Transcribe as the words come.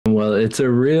it's a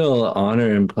real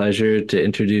honor and pleasure to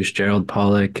introduce Gerald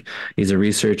Pollack. He's a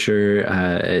researcher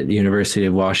at University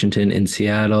of Washington in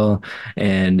Seattle,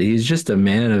 and he's just a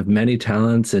man of many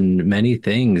talents and many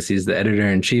things. He's the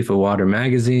editor-in-chief of Water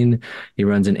Magazine. He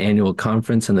runs an annual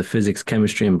conference on the physics,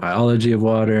 chemistry, and biology of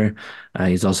water.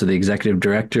 He's also the executive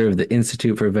director of the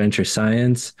Institute for Venture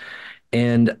Science.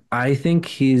 And I think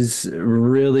he's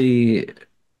really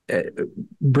uh,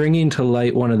 bringing to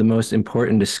light one of the most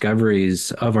important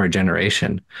discoveries of our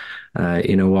generation.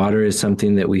 Water is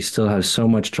something that we still have so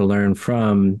much to learn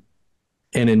from.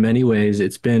 And in many ways,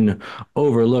 it's been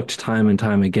overlooked time and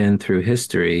time again through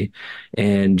history.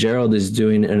 And Gerald is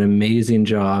doing an amazing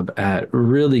job at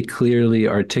really clearly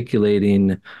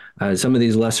articulating some of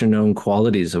these lesser known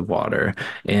qualities of water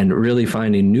and really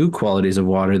finding new qualities of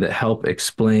water that help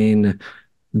explain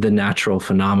the natural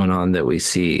phenomenon that we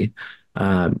see.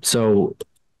 So,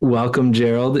 welcome,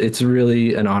 Gerald. It's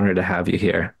really an honor to have you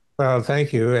here. Well,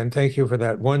 thank you. And thank you for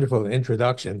that wonderful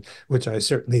introduction, which I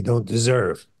certainly don't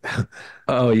deserve.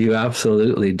 Oh, you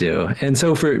absolutely do. And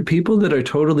so, for people that are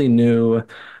totally new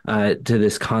to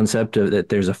this concept of that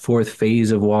there's a fourth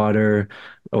phase of water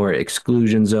or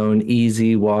exclusion zone,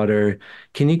 easy water,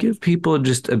 can you give people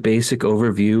just a basic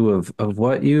overview of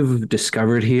what you've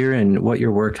discovered here and what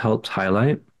your work helps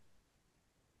highlight?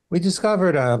 We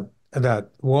discovered that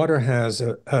water has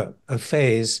a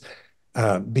phase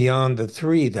beyond the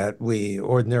three that we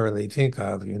ordinarily think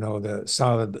of, the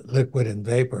solid, liquid, and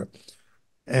vapor.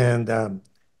 And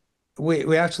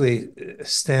we actually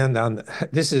stand on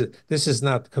this is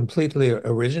not completely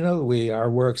original. Our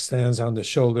work stands on the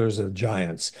shoulders of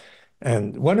giants.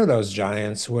 And one of those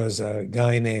giants was a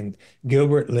guy named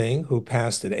Gilbert Ling, who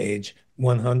passed at age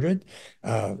 100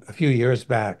 a few years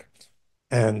back.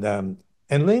 And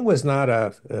Ling was not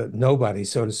a nobody,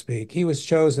 so to speak. He was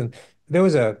chosen. There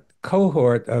was a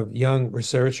cohort of young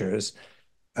researchers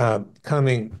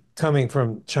coming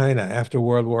from China after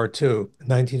World War II,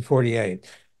 1948.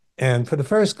 And for the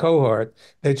first cohort,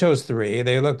 they chose three.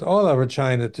 They looked all over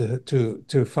China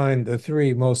to find the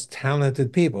three most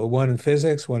talented people, one in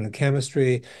physics, one in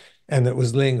chemistry, and it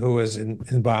was Ling who was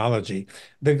in biology.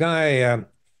 The guy,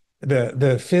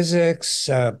 the physics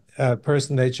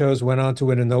person they chose went on to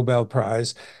win a Nobel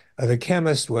Prize. The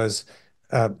chemist was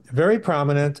very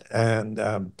prominent,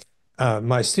 and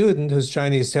my student, who's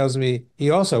Chinese, tells me he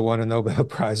also won a Nobel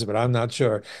Prize, but I'm not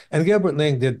sure. And Gilbert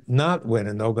Ling did not win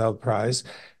a Nobel Prize.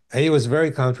 He was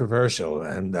very controversial,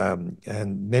 and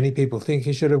many people think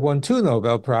he should have won two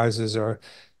Nobel Prizes or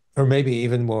maybe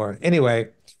even more. Anyway,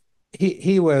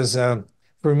 he was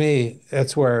for me,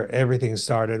 that's where everything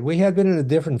started. We had been in a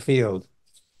different field,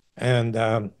 and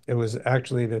it was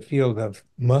actually the field of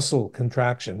muscle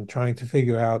contraction, trying to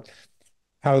figure out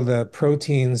how the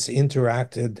proteins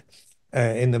interacted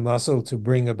in the muscle to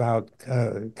bring about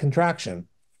contraction.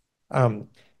 Um,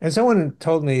 and someone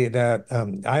told me that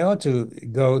I ought to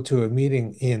go to a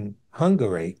meeting in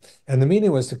Hungary, and the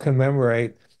meeting was to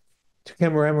commemorate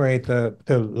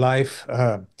the life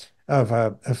of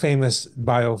a famous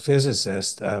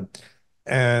biophysicist,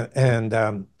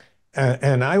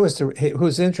 and I was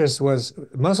whose interest was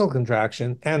muscle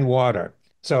contraction and water.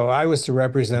 So I was to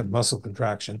represent muscle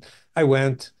contraction. I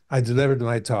went, I delivered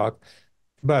my talk,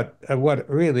 but what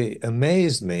really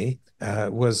amazed me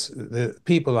was the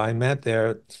people I met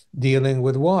there dealing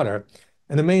with water.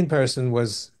 And the main person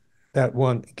was that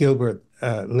one, Gilbert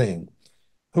Ling,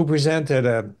 who presented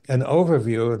an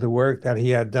overview of the work that he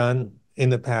had done in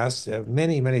the past,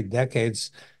 many, many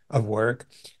decades of work.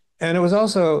 And it was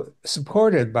also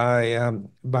supported by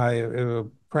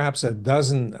perhaps a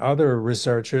dozen other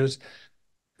researchers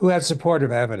who had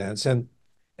supportive evidence. And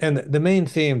the main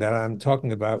theme that I'm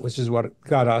talking about, which is what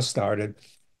got us started,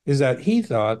 is that he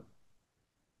thought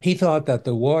that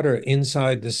the water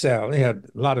inside the cell, he had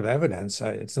a lot of evidence.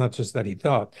 It's not just that he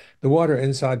thought the water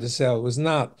inside the cell was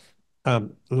not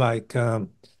um, like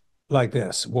um, like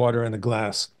this water in a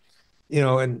glass,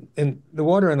 and the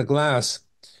water in the glass,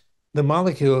 the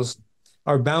molecules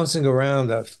are bouncing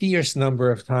around a fierce number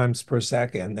of times per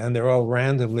second, and they're all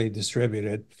randomly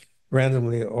distributed,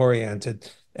 randomly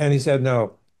oriented. And he said,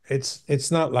 no,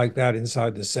 it's not like that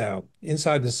inside the cell.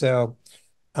 Inside the cell,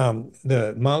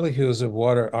 the molecules of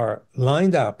water are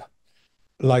lined up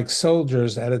like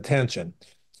soldiers at attention.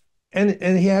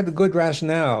 And he had a good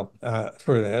rationale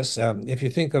for this. If you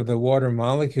think of the water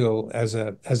molecule as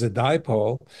a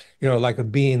dipole, like a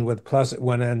bean with plus at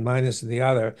one end, minus at the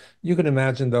other, you can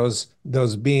imagine those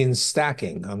beans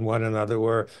stacking on one another,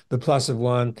 where the plus of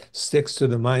one sticks to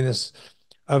the minus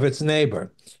of its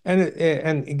neighbor.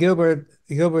 And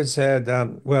Gilbert said,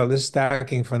 well, this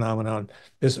stacking phenomenon,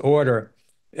 this order,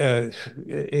 it's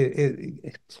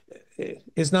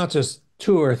not just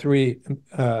two or three,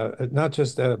 not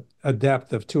just a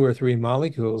depth of two or three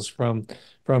molecules from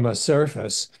a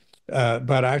surface,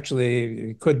 but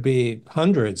actually it could be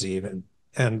hundreds even.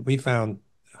 And we found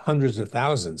hundreds of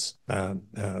thousands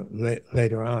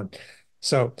later on.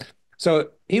 So, so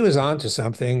he was onto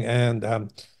something, and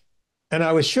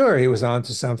I was sure he was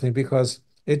onto something because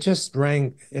it just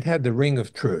rang. It had the ring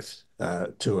of truth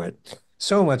to it.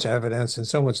 So much evidence and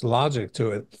so much logic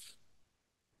to it.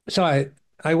 So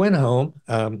I went home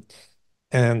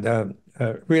and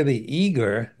really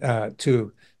eager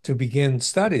to begin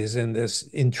studies in this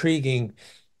intriguing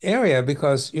area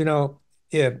because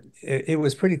it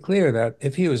was pretty clear that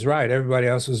if he was right, everybody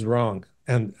else was wrong,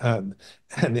 and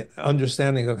the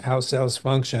understanding of how cells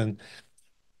function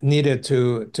needed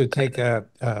to take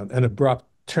an abrupt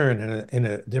turn in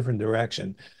a different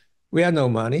direction. We had no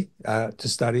money to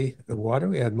study the water.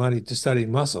 We had money to study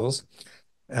muscles.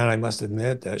 And I must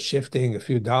admit, shifting a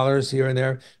few dollars here and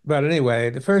there. But anyway,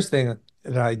 the first thing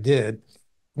that I did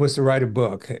was to write a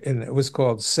book, and it was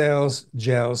called Cells,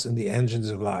 Gels, and the Engines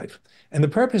of Life. And the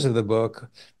purpose of the book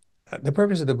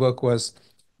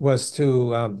was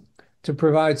to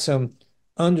provide some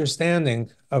understanding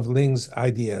of Ling's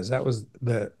ideas. That was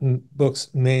the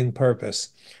book's main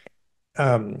purpose.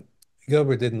 Um,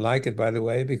 Gilbert didn't like it, by the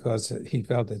way, because he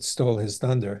felt it stole his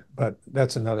thunder. But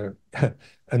that's another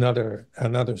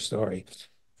another story.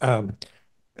 Um,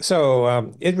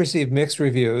 it received mixed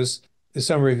reviews.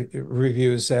 Some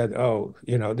reviews said, "Oh,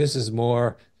 this is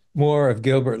more of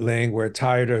Gilbert Ling. We're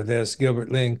tired of this.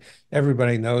 Gilbert Ling,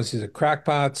 everybody knows he's a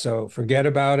crackpot, so forget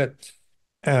about it."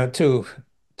 To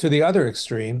the other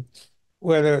extreme,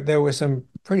 where there were some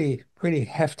pretty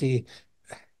hefty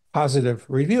positive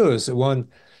reviews. One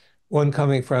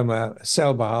coming from a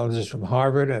cell biologist from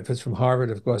Harvard. And if it's from Harvard,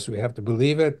 of course, we have to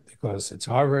believe it because it's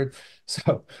Harvard.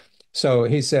 So, so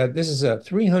he said, this is a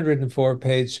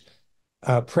 304-page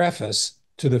preface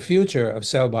to the future of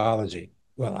cell biology.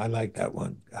 Well, I like that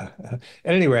one. At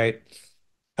any rate,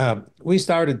 we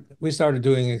started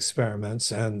doing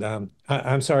experiments, and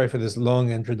I'm sorry for this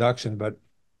long introduction, but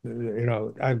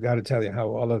I've got to tell you how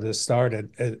all of this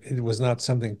started. It was not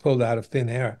something pulled out of thin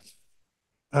air.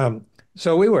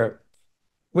 So we were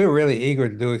really eager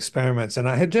to do experiments, and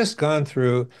I had just gone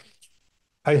through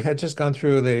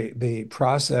the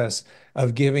process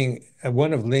of giving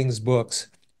one of Ling's books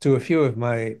to a few of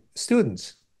my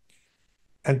students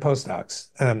and postdocs,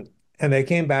 and they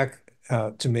came back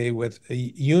to me with a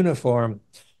uniform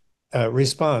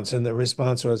response, and the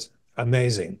response was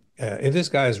amazing. If this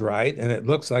guy is right, and it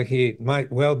looks like he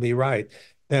might well be right,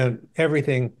 then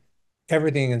everything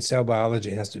in cell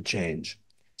biology has to change.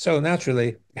 So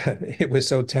naturally, it was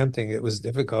so tempting. It was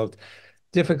difficult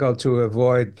to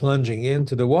avoid plunging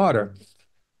into the water,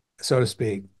 so to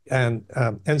speak. And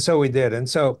so we did. And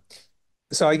so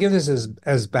I give this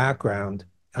as background.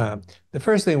 The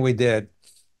first thing we did,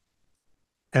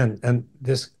 and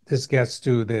this gets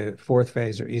to the fourth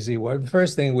phase or easy work. The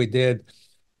first thing we did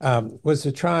was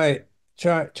to try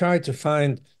to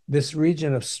find this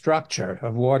region of structure,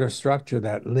 of water structure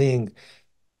that Ling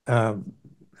um,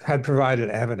 had provided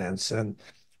evidence. And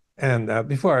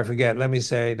before I forget, let me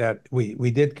say that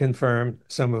we did confirm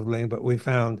some of Ling, but we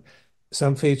found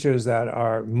some features that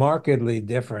are markedly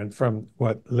different from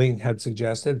what Ling had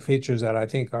suggested, features that I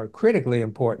think are critically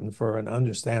important for an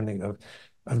understanding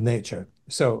of nature.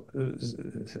 So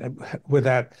with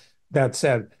that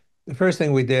said, the first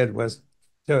thing we did was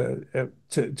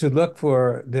to look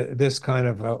for this kind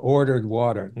of ordered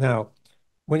water. Now,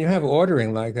 when you have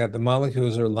ordering like that, the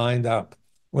molecules are lined up.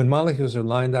 When molecules are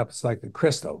lined up, it's like a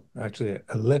crystal, actually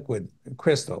a liquid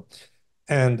crystal.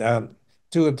 And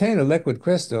to obtain a liquid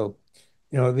crystal,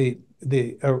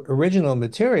 the original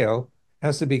material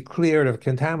has to be cleared of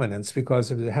contaminants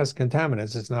because if it has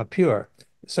contaminants, it's not pure.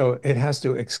 So it has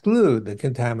to exclude the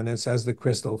contaminants as the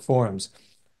crystal forms.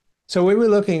 So we were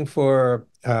looking for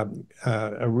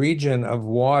a region of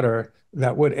water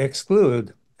that would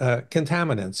exclude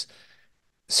contaminants.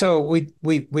 So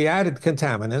we added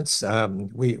contaminants.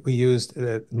 We used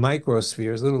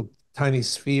microspheres, little tiny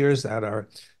spheres that are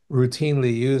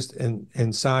routinely used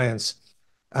in science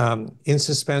in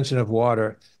suspension of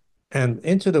water. And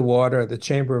into the water, the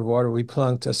chamber of water, we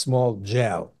plunked a small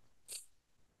gel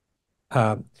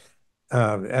uh,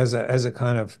 as a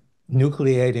kind of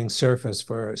nucleating surface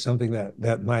for something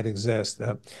that might exist.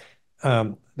 The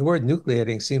word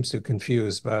nucleating seems to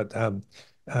confuse, but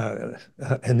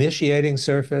initiating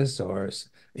surface or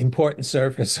important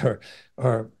surface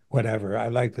or whatever. I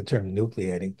like the term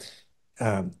nucleating.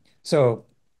 So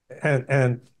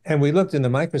and we looked in the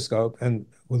microscope, and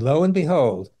Well, lo and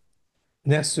behold,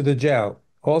 next to the gel,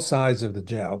 all sides of the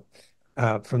gel,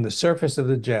 from the surface of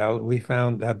the gel, we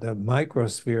found that the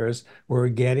microspheres were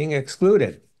getting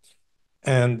excluded.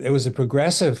 And it was a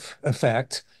progressive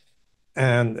effect.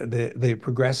 And the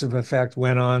progressive effect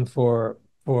went on for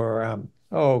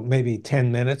maybe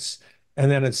 10 minutes, and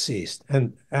then it ceased.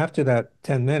 And after that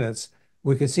 10 minutes,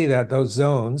 we could see that those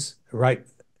zones right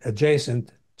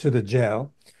adjacent to the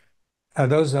gel,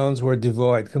 those zones were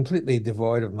devoid, completely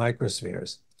devoid of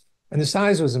microspheres. And the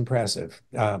size was impressive.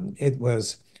 It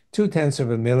was 2/10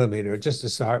 of a millimeter just to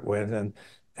start with. And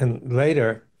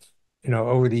later,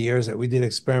 over the years that we did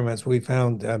experiments, we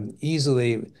found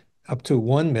easily up to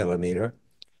 1 millimeter.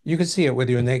 You could see it with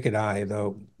your naked eye,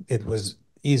 though it was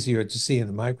easier to see in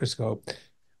the microscope.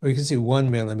 We could see 1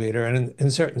 millimeter. And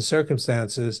in certain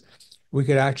circumstances, we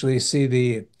could actually see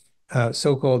the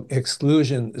so-called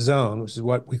exclusion zone, which is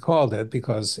what we called it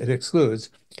because it excludes.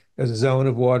 There's a zone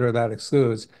of water that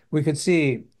excludes. We could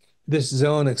see this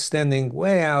zone extending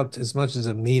way out as much as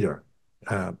a meter.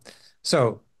 Uh,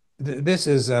 so this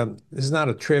is not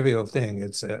a trivial thing.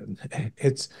 It's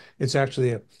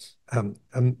actually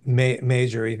a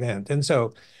major event. And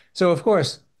so of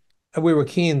course we were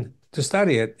keen to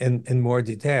study it in more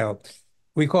detail.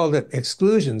 We called it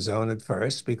exclusion zone at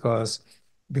first because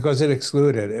it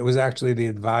excluded. It was actually the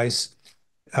advice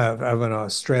of an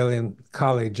Australian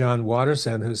colleague, John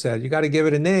Watterson, who said, you got to give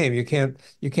it a name. You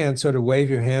can't sort of wave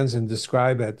your hands and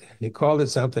describe it. He called it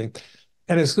something.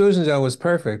 And exclusion zone was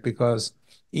perfect because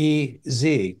EZ,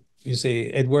 you see,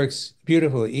 it works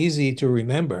beautifully, easy to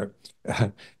remember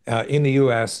in the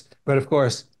US. But of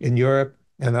course, in Europe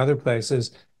and other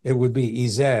places, it would be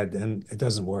EZ, and it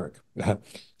doesn't work. But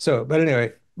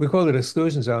anyway, we called it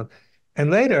exclusion zone. And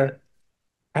later,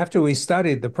 after we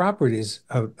studied the properties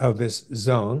of this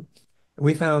zone,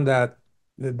 we found that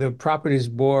the properties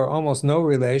bore almost no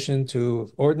relation to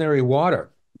ordinary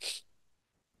water.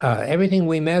 Everything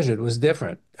we measured was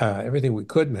different, everything we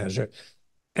could measure.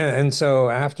 And so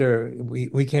after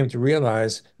we came to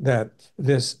realize that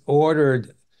this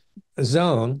ordered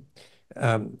zone,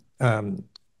 um, um,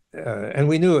 and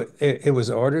we knew it was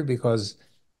ordered because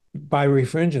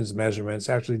birefringence measurements,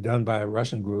 actually done by a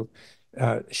Russian group,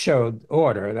 showed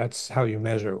order. That's how you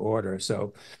measure order.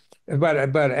 So, but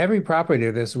every property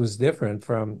of this was different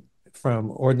from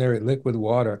ordinary liquid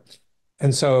water,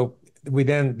 and so we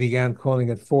then began calling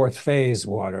it fourth phase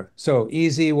water. So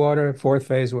easy water, fourth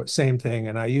phase, same thing.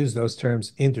 And I use those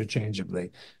terms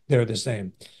interchangeably. They're the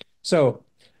same. So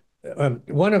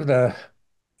one of the,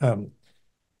 um,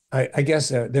 I guess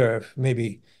there are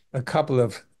maybe a couple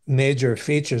of major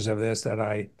features of this that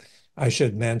I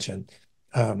should mention.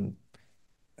 Um,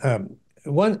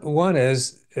 one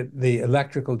is the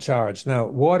electrical charge. Now,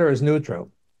 water is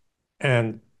neutral,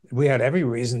 and we had every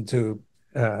reason to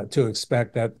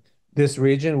expect that this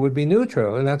region would be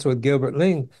neutral, and that's what Gilbert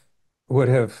Ling would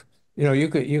have. You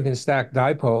can stack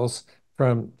dipoles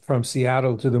from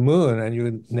Seattle to the moon, and you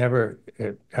would never,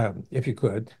 if you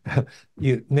could,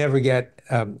 you never get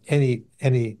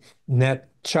any net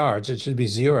charge. It should be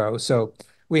zero. So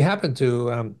we happen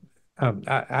to.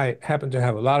 I happen to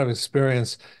have a lot of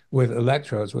experience with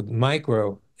electrodes, with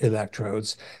micro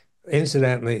electrodes.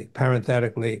 Incidentally,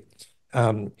 parenthetically,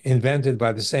 invented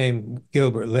by the same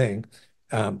Gilbert Ling.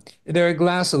 There are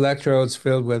glass electrodes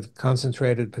filled with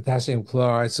concentrated potassium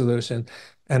chloride solution,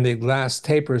 and the glass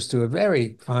tapers to a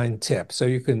very fine tip. So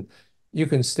you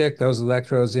can stick those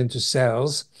electrodes into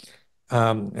cells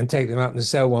and take them out, and the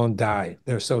cell won't die.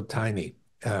 They're so tiny.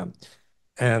 And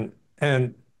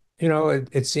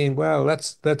it seemed, well,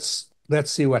 let's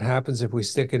see what happens if we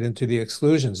stick it into the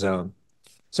exclusion zone.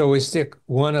 So we stick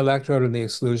one electrode in the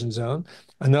exclusion zone,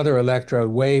 another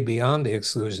electrode way beyond the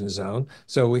exclusion zone,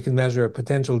 so we can measure a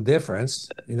potential difference.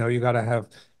 You got to have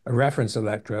a reference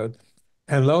electrode.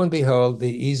 And lo and behold,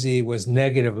 the EZ was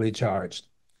negatively charged.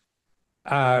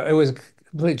 It was a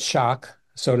complete shock,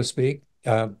 so to speak,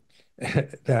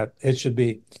 that it should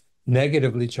be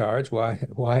negatively charged.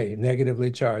 Why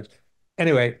negatively charged?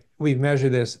 Anyway, we've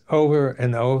measured this over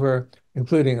and over,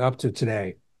 including up to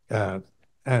today.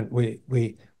 And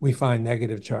we find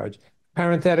negative charge.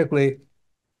 Parenthetically,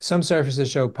 some surfaces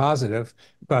show positive,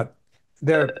 but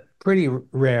they're pretty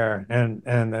rare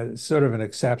and sort of an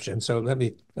exception. So let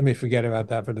me forget about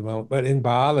that for the moment. But in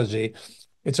biology,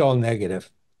 it's all negative,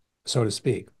 so to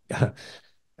speak.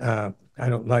 I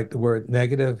don't like the word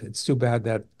negative. It's too bad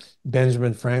that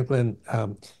Benjamin Franklin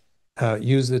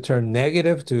used the term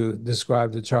negative to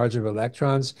describe the charge of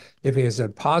electrons. If he had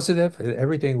said positive,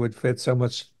 everything would fit so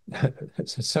much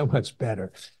so much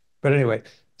better. But anyway,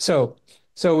 so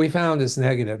we found this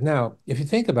negative. Now, if you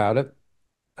think about it,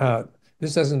 uh,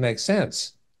 this doesn't make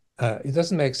sense. It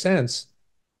doesn't make sense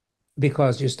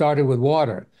because you started with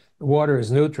water. Water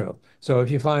is neutral. So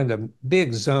if you find a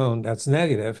big zone that's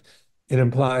negative, it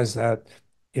implies that,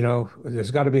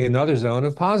 there's got to be another zone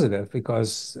of positive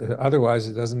because otherwise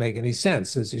it doesn't make any sense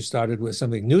since you started with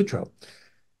something neutral.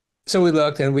 So we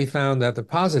looked and we found that the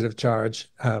positive charge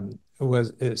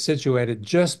was situated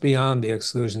just beyond the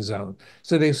exclusion zone.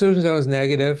 So the exclusion zone is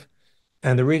negative,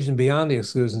 and the region beyond the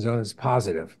exclusion zone is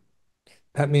positive.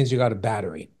 That means you got a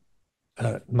battery,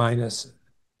 minus,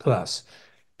 plus.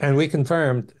 And we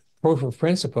confirmed proof of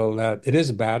principle that it is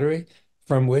a battery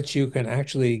from which you can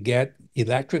actually get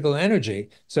electrical energy.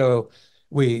 So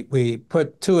we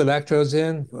put two electrodes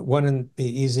in, one in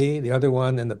the EZ, the other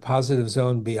one in the positive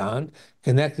zone beyond,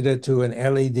 connected it to an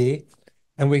LED,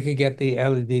 and we could get the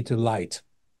LED to light,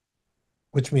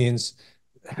 which means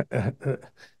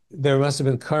there must have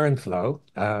been current flow,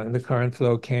 and the current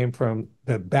flow came from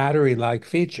the battery-like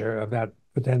feature of that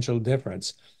potential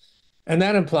difference. And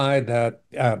that implied that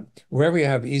wherever you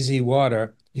have easy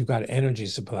water, you've got energy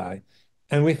supply.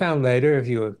 And we found later, if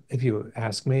you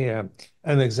ask me, an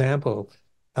example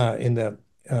in the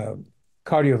uh,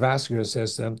 cardiovascular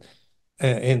system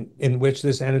in which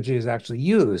this energy is actually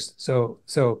used. So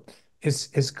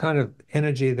it's kind of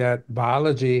energy that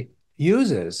biology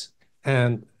uses,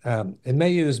 and it may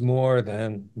use more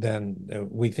than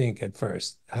we think at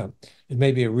first. It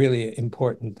may be a really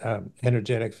important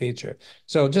energetic feature.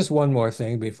 So just one more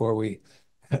thing before we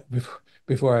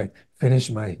before I finish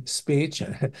my speech.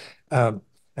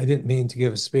 I didn't mean to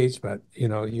give a speech, but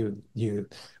you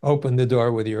opened the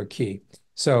door with your key.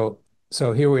 So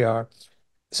here we are.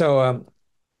 So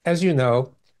as you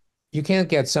know, you can't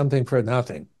get something for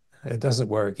nothing. It doesn't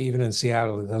work. Even in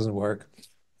Seattle, it doesn't work.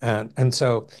 And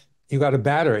so you got a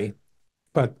battery,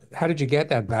 but how did you get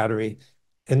that battery?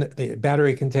 And the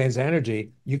battery contains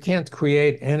energy. You can't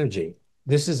create energy.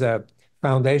 This is a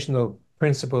foundational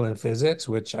principle in physics,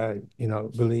 which I,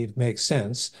 believe makes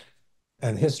sense.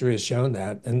 And history has shown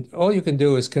that. And all you can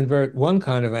do is convert one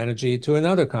kind of energy to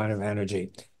another kind of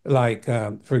energy. Like,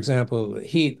 for example,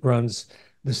 heat runs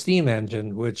the steam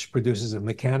engine, which produces a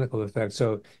mechanical effect.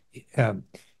 So um,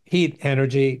 heat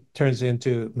energy turns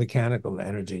into mechanical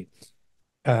energy.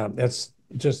 That's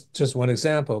just one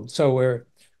example. So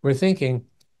we're thinking,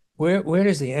 where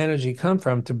does the energy come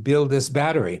from to build this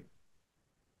battery?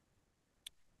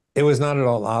 It was not at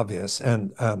all obvious,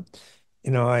 and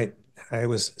I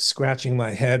was scratching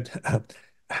my head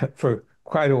for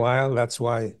quite a while. That's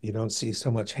why you don't see so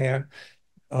much hair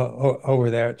over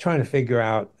there, trying to figure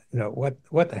out,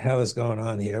 what the hell is going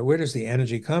on here? Where does the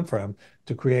energy come from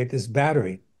to create this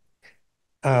battery?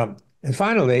 And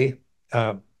finally,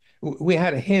 we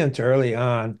had a hint early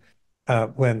on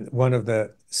when one of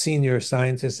the senior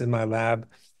scientists in my lab,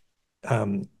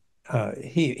 um,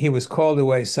 he was called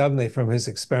away suddenly from his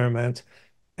experiment,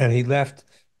 and he left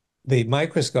the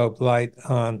microscope light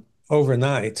on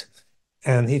overnight,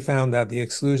 and he found that the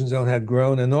exclusion zone had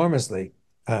grown enormously.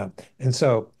 And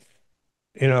so,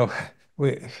 you know,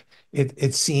 we,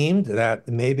 it seemed that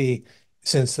maybe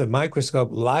since the microscope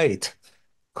light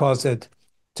caused it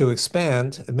to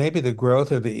expand, maybe the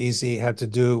growth of the EZ had to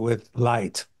do with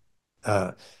light.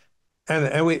 Uh,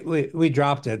 and we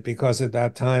dropped it because at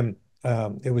that time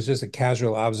it was just a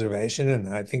casual observation,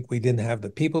 and I think we didn't have the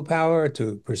people power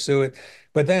to pursue it.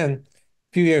 But then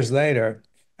a few years later,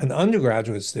 an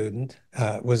undergraduate student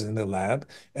was in the lab,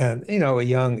 and a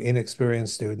young,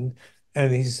 inexperienced student,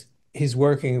 and he's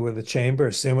working with a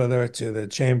chamber similar to the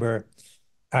chamber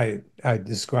I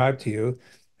described to you,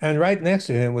 and right next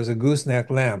to him was a gooseneck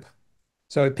lamp.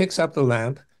 So he picks up the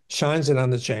lamp, shines it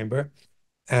on the chamber,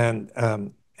 and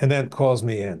then calls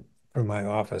me in from my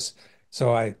office.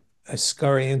 So I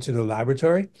scurry into the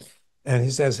laboratory, and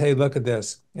he says, "Hey, look at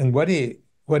this." And what he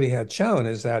had shown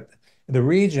is that the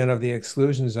region of the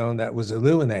exclusion zone that was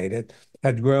illuminated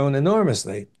had grown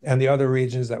enormously, and the other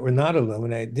regions that were not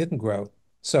illuminated didn't grow.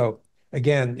 So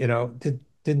again,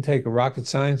 didn't take a rocket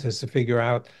scientist to figure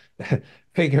out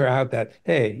that,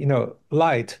 hey,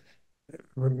 light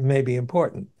may be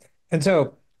important. And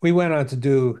so we went on to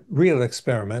do real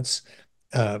experiments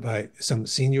by some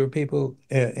senior people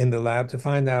in the lab to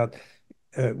find out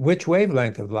which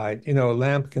wavelength of light. A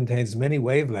lamp contains many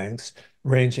wavelengths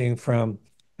ranging from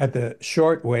at the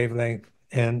short wavelength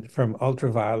and from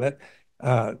ultraviolet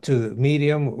to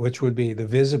medium, which would be the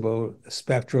visible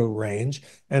spectral range.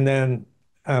 And then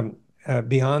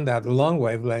beyond that, the long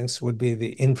wavelengths would be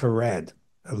the infrared,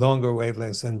 longer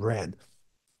wavelengths than red.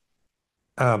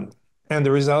 Um, and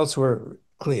the results were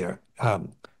clear.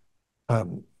 Um,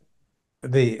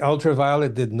 the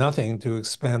ultraviolet did nothing to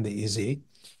expand the EZ.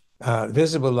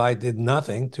 Visible light did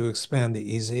nothing to expand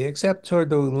the EZ, except toward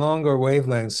the longer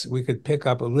wavelengths, we could pick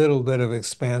up a little bit of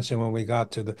expansion when we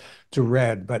got to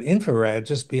red. But infrared,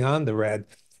 just beyond the red,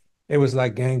 it was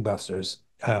like gangbusters.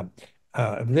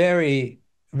 Very,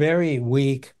 very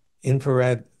weak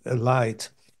infrared light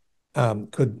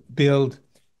could build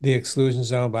the exclusion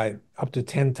zone by up to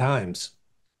 10 times.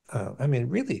 I mean,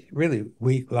 really, really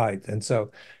weak light. And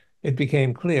so it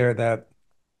became clear that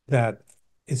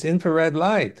it's infrared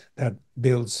light that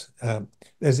builds,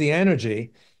 there's the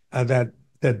energy that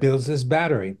builds this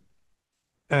battery.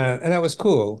 And that was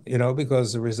cool,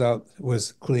 because the result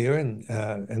was clear and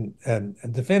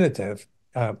definitive.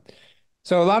 Uh,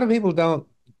 so a lot of people don't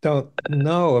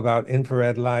know about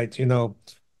infrared light.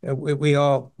 We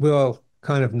all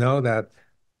kind of know that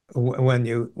when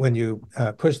you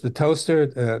push the toaster,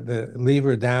 the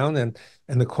lever down, and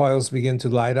the coils begin to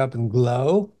light up and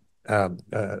glow,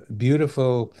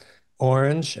 beautiful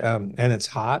orange, and it's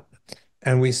hot,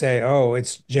 and we say, oh,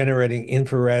 it's generating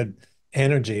infrared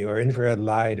energy or infrared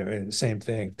light or the same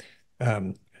thing,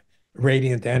 um,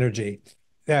 radiant energy.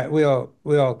 Yeah, we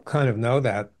all kind of know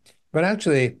that, but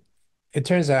actually, it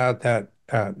turns out that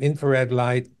infrared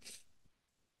light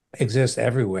exists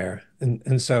everywhere,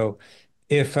 and so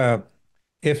if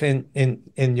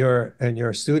in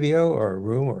your studio or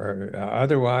room or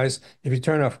otherwise, if you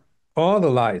turn off all the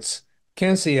lights,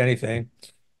 can't see anything,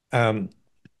 um,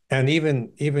 and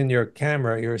even your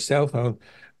camera, your cell phone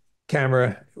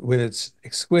camera, with its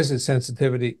exquisite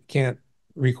sensitivity, can't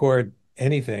record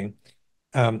anything.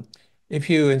 Um, if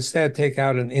you instead take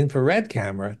out an infrared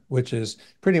camera, which is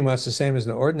pretty much the same as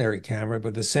an ordinary camera,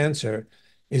 but the sensor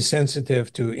is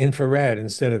sensitive to infrared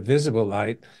instead of visible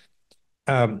light,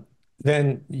 um,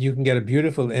 then you can get a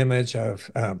beautiful image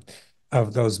of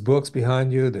those books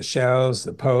behind you, the shelves,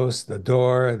 the post, the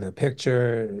door, the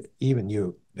picture, even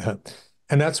you.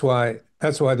 And that's why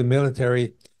the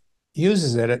military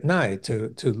uses it at night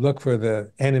to look for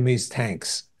the enemy's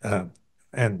tanks,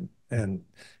 and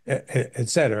et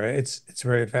cetera. It's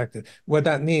very effective. What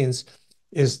that means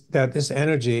is that this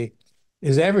energy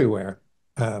is everywhere.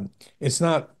 It's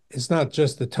not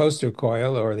just the toaster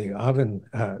coil or the oven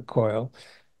coil,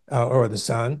 or the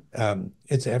sun.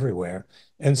 It's everywhere.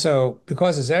 And so,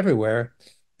 because it's everywhere,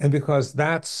 and because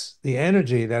that's the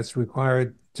energy that's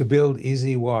required to build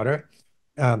easy water,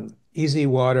 easy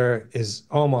water is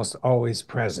almost always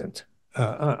present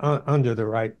under the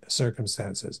right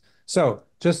circumstances. So,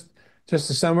 just to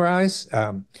summarize,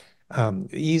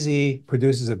 easy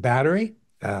produces a battery.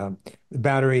 The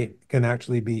battery can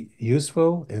actually be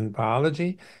useful in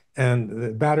biology, and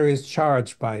the battery is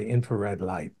charged by infrared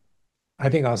light. I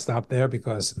think I'll stop there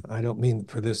because I don't mean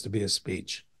for this to be a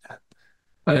speech.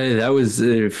 That was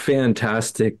a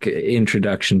fantastic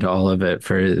introduction to all of it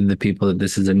for the people that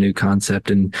this is a new concept.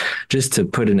 And just to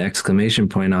put an exclamation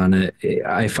point on it,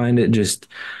 I find it just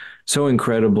so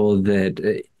incredible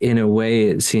that in a way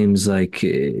it seems like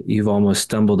you've almost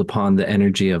stumbled upon the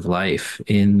energy of life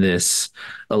in this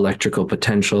electrical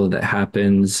potential that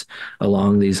happens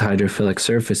along these hydrophilic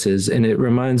surfaces. And it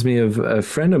reminds me of a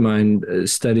friend of mine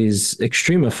studies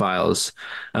extremophiles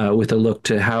with a look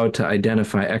to how to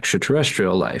identify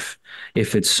extraterrestrial life.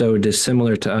 If it's so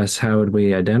dissimilar to us, how would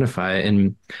we identify it?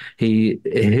 And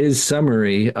his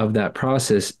summary of that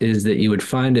process is that you would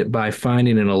find it by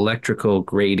finding an electrical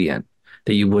gradient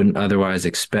that you wouldn't otherwise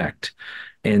expect.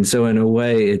 And so, in a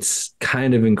way, it's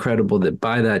kind of incredible that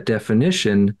by that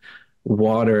definition,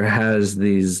 water has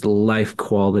these life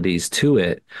qualities to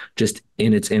it just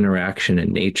in its interaction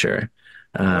in nature.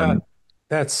 Well, Um,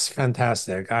 that's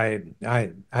fantastic. I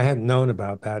hadn't known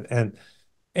about that, and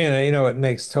it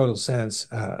makes total sense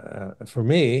for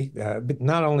me, but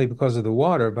not only because of the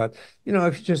water, but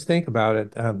if you just think about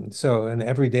it. So an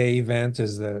everyday event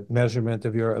is the measurement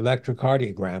of your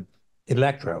electrocardiogram,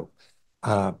 electro,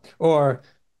 or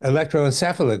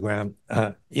electroencephalogram,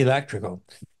 electrical.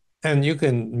 And you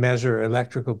can measure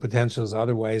electrical potentials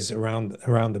other ways around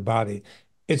the body.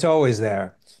 It's always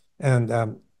there,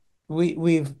 and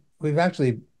we've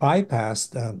actually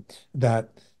bypassed that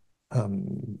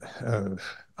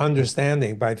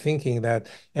understanding by thinking that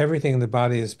everything in the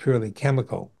body is purely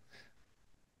chemical.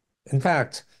 In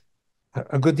fact,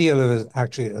 a good deal of it is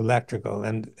actually electrical,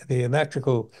 and the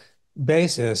electrical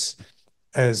basis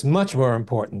is much more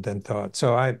important than thought.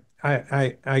 So I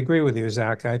agree with you,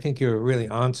 Zach. I think you're really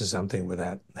onto something with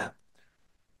that.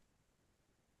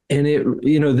 and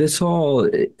this all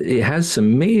it has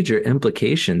some major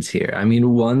implications here. I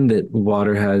mean, one that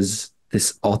water has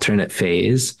this alternate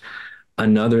phase,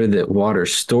 another that water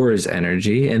stores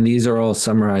energy, and these are all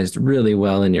summarized really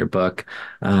well in your book.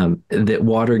 That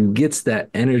water gets that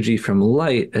energy from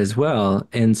light as well,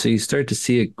 and so you start to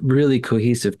see a really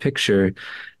cohesive picture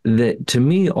that, to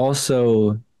me,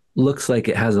 also looks like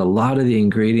it has a lot of the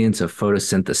ingredients of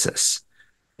photosynthesis.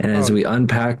 And as Oh, we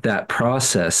unpack that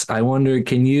process, I wonder,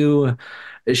 can you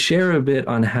share a bit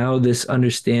on how this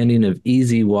understanding of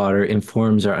easy water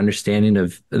informs our understanding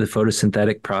of the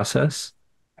photosynthetic process?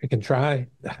 I can try.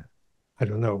 I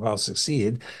don't know if I'll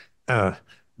succeed, uh,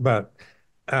 but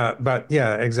but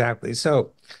yeah, exactly.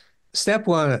 So step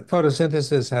one,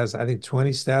 photosynthesis has, I think,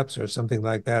 20 steps or something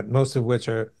like that, most of which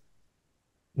are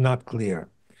not clear.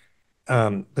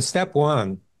 But step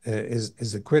one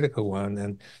is the critical one,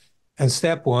 and in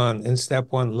step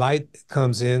one, light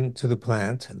comes into the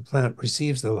plant, and the plant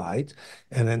receives the light,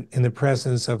 and then in the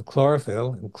presence of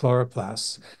chlorophyll and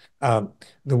chloroplasts, um,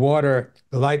 the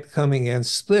light coming in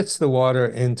splits the water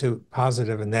into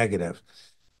positive and negative.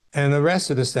 And the rest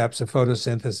of the steps of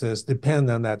photosynthesis depend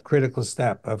on that critical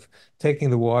step of taking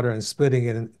the water and splitting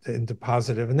it into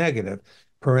positive and negative,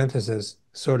 parenthesis,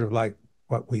 sort of like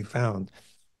what we found.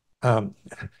 Um,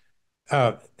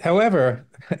 However,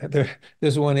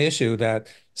 there's one issue that,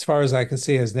 as far as I can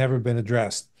see, has never been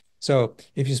addressed. So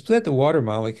if you split the water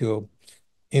molecule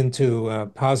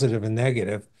into positive and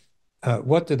negative,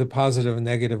 what do the positive and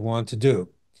negative want to do?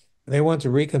 They want to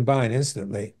recombine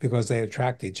instantly because they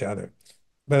attract each other.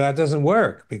 But that doesn't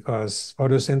work because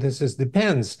photosynthesis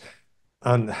depends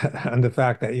on, on the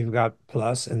fact that you've got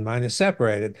plus and minus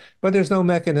separated, but there's no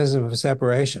mechanism of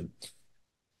separation.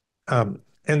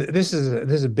 And this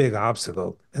is a big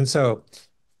obstacle. And so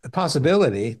the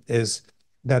possibility is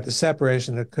that the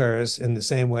separation occurs in the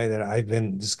same way that I've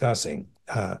been discussing,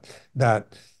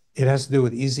 that it has to do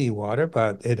with easy water,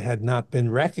 but it had not been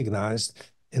recognized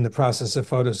in the process of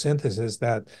photosynthesis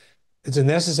that it's a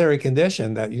necessary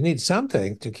condition that you need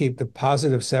something to keep the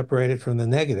positive separated from the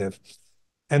negative.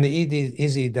 And the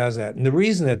easy does that. And the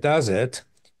reason it does it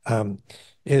um,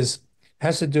 is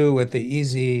has to do with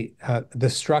the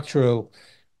structural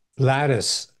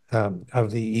lattice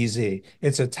of the EZ.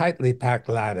 It's a tightly packed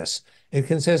lattice. It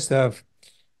consists of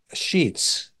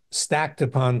sheets stacked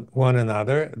upon one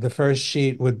another. The first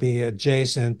sheet would be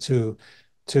adjacent to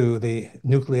the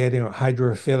nucleating or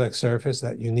hydrophilic surface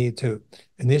that you need to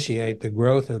initiate the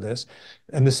growth of this.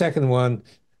 And the second one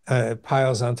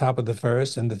piles on top of the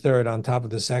first, and the third on top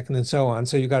of the second, and so on.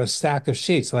 So you've got a stack of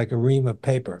sheets like a ream of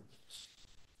paper.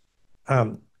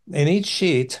 In each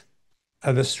sheet,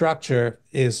 the structure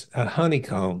is a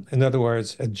honeycomb. In other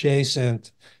words,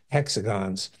 adjacent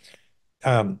hexagons.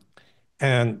 Um,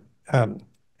 and um,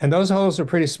 and those holes are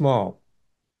pretty small,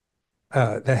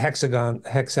 the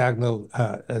hexagonal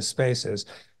spaces.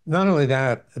 Not only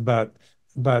that, but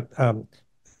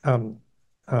um,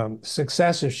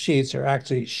 successive sheets are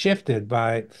actually shifted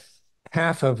by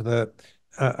half of the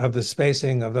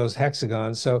spacing of those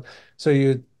hexagons. So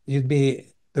you'd be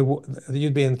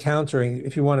encountering,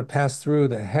 if you want to pass through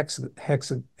the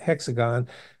hexagon,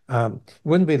 it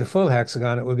wouldn't be the full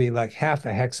hexagon. It would be like half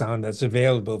a hexagon that's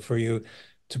available for you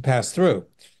to pass through.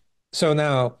 So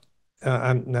now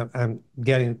I'm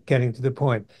getting to the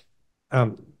point.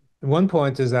 Um, One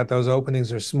point is that those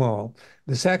openings are small.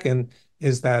 The second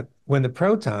is that when the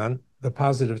proton, the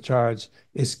positive charge,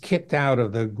 is kicked out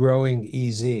of the growing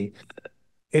EZ,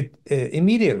 it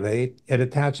immediately it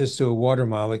attaches to a water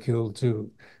molecule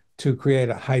to create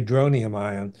a hydronium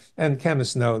ion. And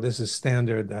chemists know this is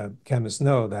standard. Chemists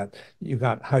know that you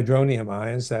got hydronium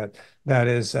ions that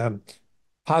is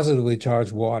positively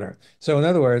charged water. So in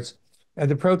other words, as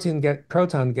the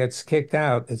proton gets kicked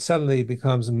out, it suddenly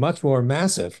becomes much more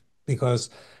massive because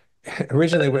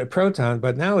originally with a proton,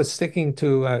 but now it's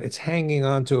it's hanging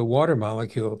onto a water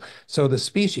molecule. So the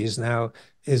species now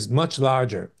is much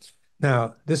larger.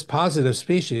 Now, this positive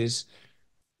species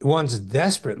wants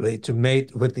desperately to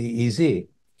mate with the EZ.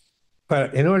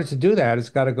 But in order to do that, it's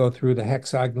got to go through the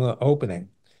hexagonal opening,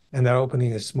 and that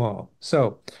opening is small.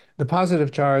 So the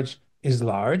positive charge is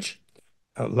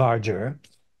larger,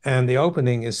 and the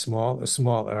opening is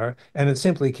smaller, and it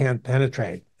simply can't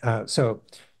penetrate. So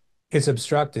it's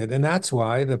obstructed. And that's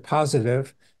why the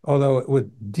positive, although it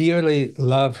would dearly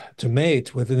love to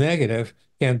mate with the negative,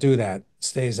 can't do that,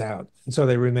 stays out. And so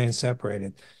they remain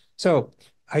separated. So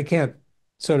I can't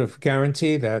sort of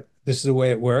guarantee that this is the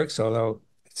way it works, although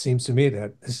it seems to me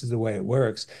that this is the way it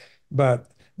works.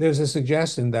 But there's a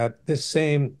suggestion that this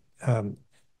same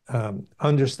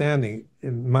understanding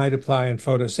might apply in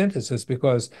photosynthesis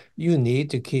because you need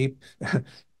to keep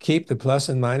keep the plus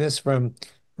and minus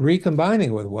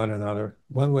recombining with one another,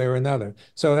 one way or another.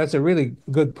 So that's a really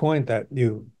good point that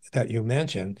you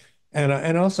mentioned.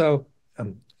 And also,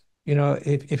 um,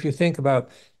 if you think about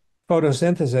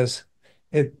photosynthesis,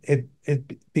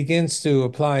 it begins to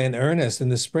apply in earnest in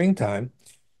the springtime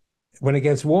when it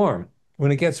gets warm.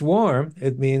 When it gets warm,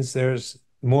 it means there's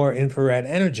more infrared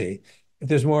energy. If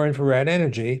there's more infrared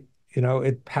energy,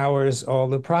 it powers all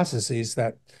the processes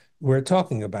that we're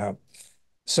talking about.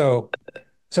 So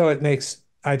so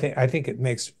I think it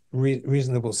makes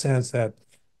reasonable sense that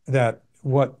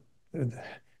what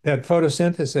that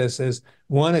photosynthesis is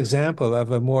one example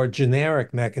of a more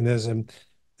generic mechanism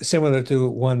similar to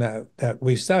one that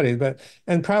we've studied, but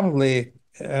and probably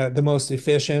the most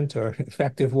efficient or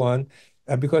effective one,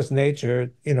 because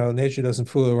nature doesn't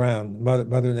fool around.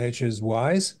 Mother Nature is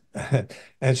wise,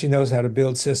 and she knows how to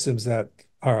build systems that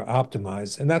are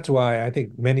optimized. And that's why I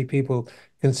think many people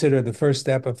consider the first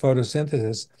step of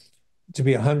photosynthesis to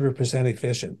be 100%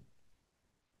 efficient.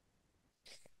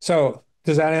 So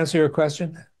does that answer your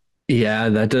question? Yeah,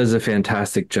 that does a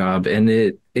fantastic job. And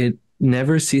it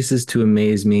never ceases to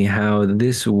amaze me how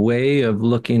this way of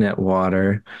looking at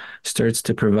water starts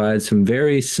to provide some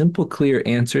very simple, clear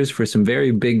answers for some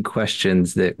very big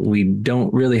questions that we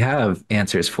don't really have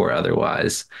answers for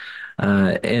otherwise.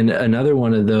 And another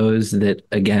one of those that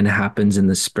again happens in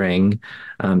the spring,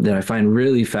 that I find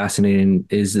really fascinating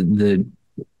is the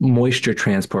moisture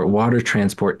transport, water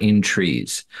transport in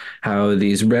trees. How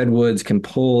these redwoods can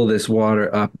pull this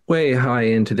water up way high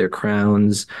into their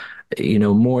crowns,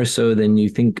 more so than you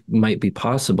think might be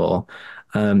possible.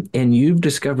 And you've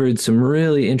discovered some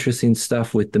really interesting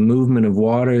stuff with the movement of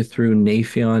water through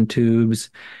Nafion tubes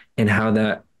and how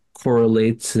that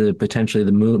correlates to potentially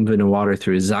the movement of water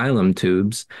through xylem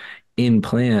tubes in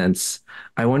plants.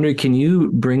 I wonder, can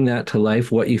you bring that to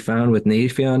life, what you found with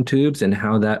Nafion tubes and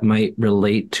how that might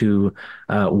relate to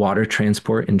water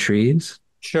transport in trees?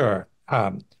 Sure.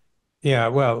 Yeah,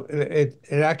 well, it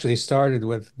actually started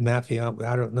with Nafion.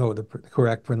 I don't know the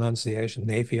correct pronunciation,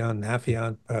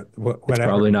 Nafion, but It's whatever.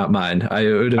 probably not mine. I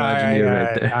would imagine I, you're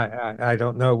right I there. I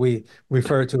don't know. We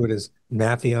refer to it as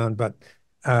Nafion, but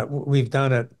we've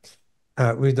done it.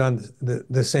 We've done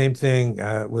the same thing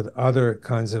with other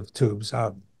kinds of tubes.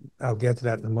 I'll get to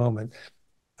that in a moment.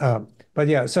 But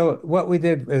yeah, so what we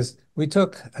did is we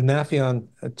took a Nafion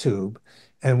tube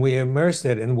and we immersed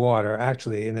it in water,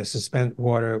 actually in a suspend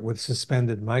water with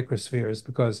suspended microspheres,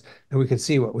 because and we could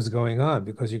see what was going on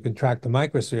because you can track the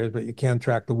microspheres, but you can't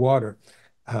track the water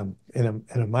in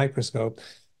a microscope.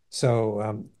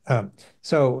 So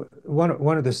so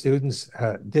one of the students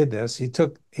did this. He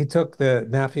took the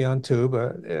Nafion tube,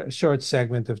 a short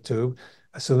segment of tube,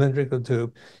 a cylindrical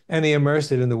tube, and he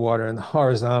immersed it in the water in the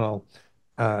horizontal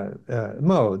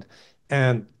mode.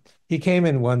 And he came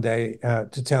in one day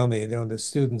to tell me, the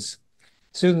students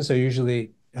are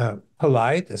usually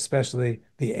polite, especially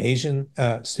the Asian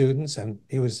students, and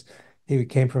he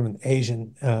came from an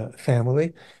Asian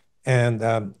family,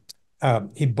 and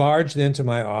he barged into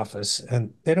my office,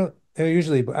 and I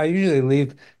usually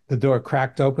leave the door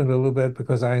cracked open a little bit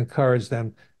because I encourage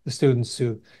the students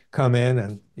to come in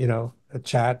and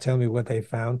chat, tell me what they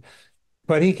found.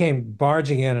 But he came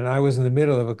barging in, and I was in the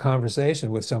middle of a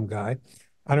conversation with some guy.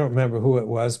 I don't remember who it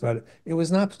was, but it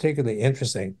was not particularly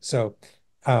interesting. So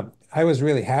I was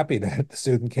really happy that the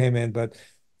student came in, but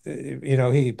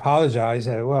he apologized.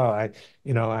 Said, "Well, I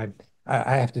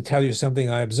have to tell you something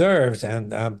I observed,"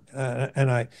 and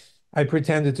I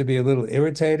pretended to be a little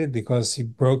irritated because he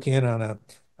broke in on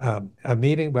a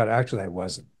meeting, but actually I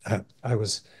wasn't. I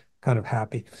was kind of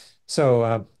happy.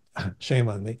 So shame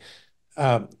on me.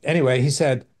 Anyway, he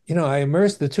said, I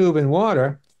immersed the tube in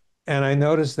water and I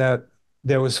noticed that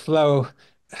there was flow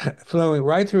flowing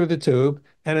right through the tube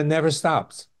and it never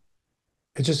stops.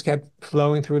 It just kept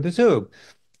flowing through the tube.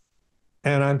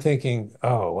 And I'm thinking,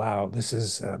 oh, wow, this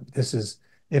is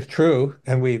if true,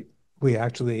 and we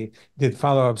actually did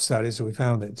follow-up studies, so we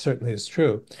found that it certainly is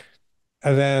true.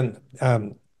 And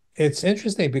then it's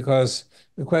interesting because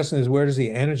the question is, where does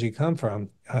the energy come from?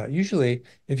 Usually,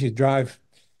 if you drive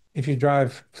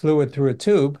fluid through a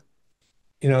tube,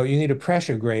 you need a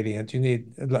pressure gradient. You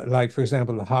need, like, for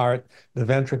example, the heart, the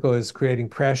ventricle is creating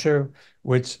pressure,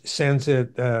 which sends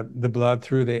the blood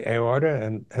through the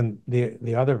aorta and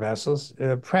the other vessels.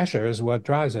 Pressure is what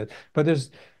drives it. But there's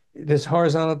this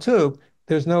horizontal tube.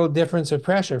 There's no difference of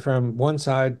pressure from one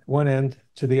side, one end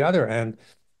to the other end.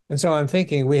 And so I'm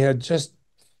thinking we had just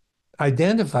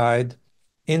identified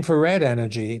infrared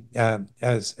energy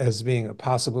as being a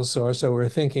possible source. So we're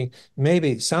thinking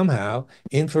maybe somehow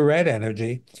infrared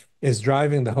energy is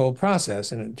driving the whole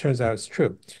process, and it turns out it's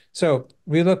true. So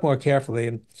we look more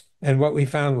carefully, And what we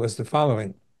found was the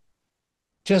following.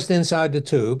 Just inside the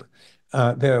tube,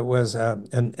 there was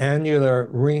an annular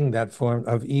ring that formed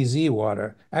of EZ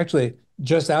water, actually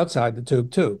just outside the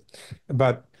tube too.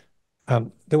 But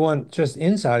the one just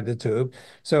inside the tube.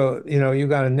 So, you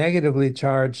got a negatively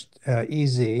charged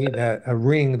EZ, that a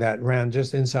ring that ran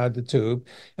just inside the tube.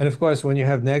 And of course, when you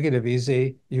have negative EZ,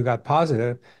 you got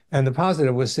positive, and the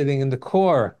positive was sitting in the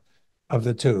core of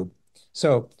the tube.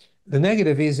 So the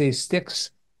negative EZ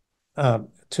sticks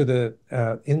to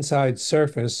the inside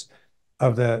surface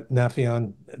of the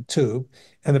Nafion tube,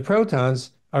 and the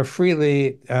protons are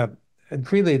freely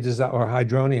dissolved, or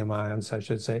hydronium ions, I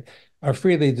should say, are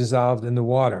freely dissolved in the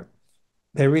water.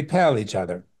 They repel each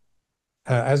other.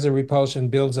 As the repulsion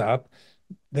builds up,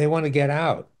 they want to get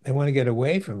out. They want to get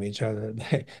away from each other.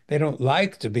 They don't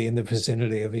like to be in the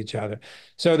vicinity of each other.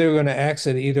 So they're going to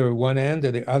exit either one end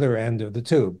or the other end of the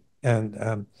tube.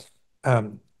 Um,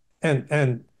 and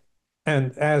and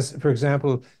and as, for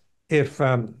example, if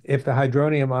the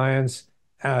hydronium ions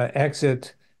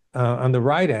exit on the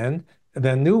right end,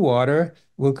 then new water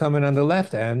will come in on the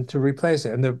left end to replace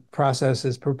it. And the process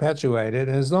is perpetuated.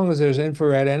 And as long as there's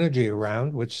infrared energy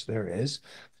around, which there is,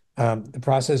 the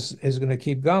process is going to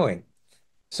keep going.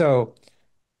 So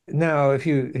now, if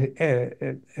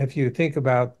you think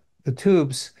about the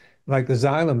tubes, like the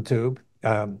xylem tube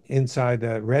inside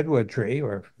a redwood tree,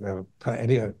 or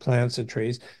any plants or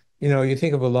trees, you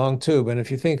think of a long tube, and if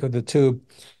you think of the tube,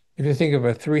 if you think of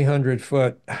a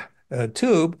 300-foot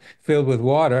tube filled with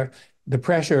water, the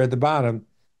pressure at the bottom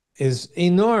is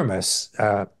enormous,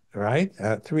 right?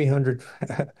 300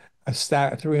 a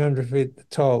stack, 300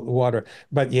 feet tall water,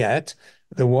 but yet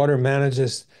the water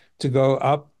manages to go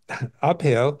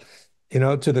uphill,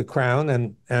 to the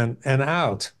crown and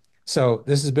out. So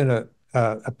this has been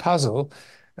a puzzle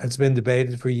that's been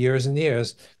debated for years and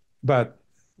years, but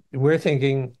we're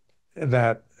thinking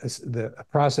that a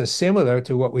process similar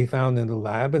to what we found in the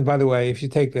lab. And by the way, if you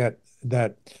take that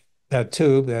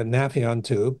tube, that Nafion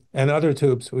tube, and other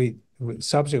tubes we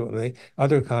subsequently,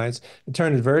 other kinds,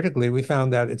 turn it vertically, we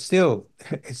found that it still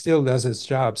does its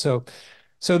job. So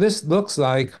this looks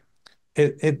like this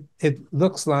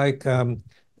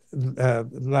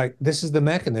is the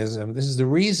mechanism. This is the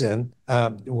reason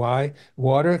why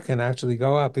water can actually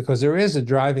go up, because there is a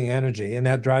driving energy, and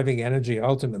that driving energy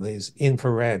ultimately is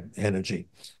infrared energy.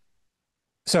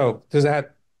 So does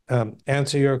that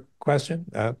answer your question?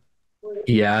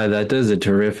 Yeah, that does a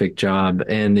terrific job.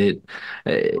 And it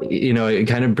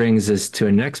kind of brings us to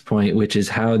a next point, which is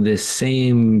how this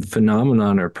same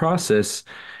phenomenon or process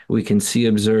we can see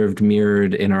observed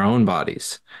mirrored in our own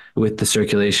bodies with the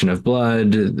circulation of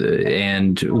blood,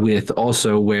 and with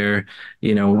also where,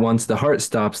 once the heart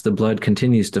stops, the blood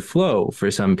continues to flow for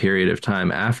some period of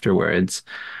time afterwards.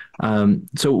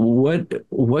 So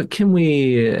what can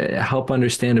we help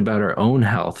understand about our own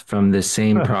health from this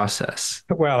same process?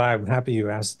 Well, I'm happy you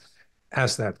asked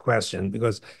that question,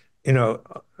 because you know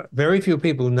very few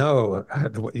people know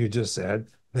what you just said,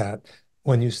 that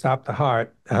when you stop the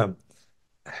heart, the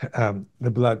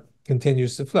blood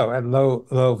continues to flow at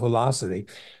low velocity,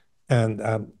 and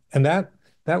that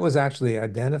was actually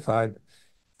identified,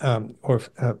 or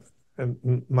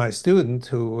my student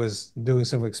who was doing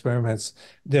some experiments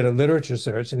did a literature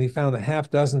search, and he found a half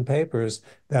dozen papers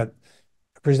that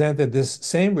presented this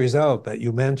same result that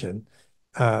you mentioned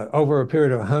over a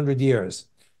period of 100 years.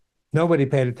 Nobody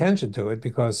paid attention to it,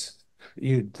 because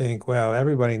you'd think, well,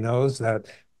 everybody knows that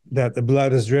the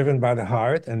blood is driven by the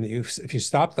heart, and if you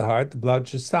stop the heart, the blood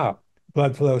should stop.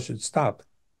 Blood flow should stop.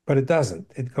 But it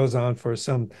doesn't. It goes on for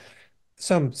some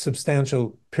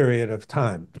substantial period of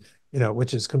time,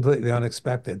 which is completely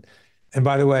unexpected. And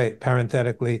by the way,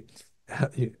 parenthetically,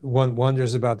 one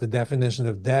wonders about the definition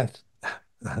of death.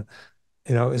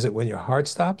 Is it when your heart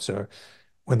stops, or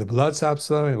when the blood stops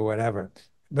flowing, or whatever?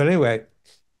 But anyway,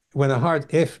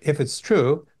 if it's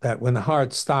true that when the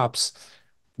heart stops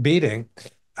beating,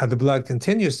 the blood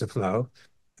continues to flow,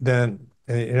 then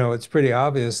it's pretty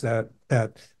obvious that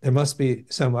there must be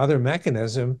some other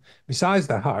mechanism besides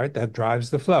the heart that drives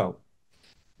the flow.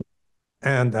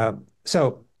 And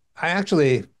so I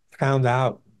actually found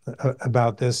out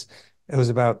about this. It was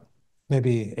about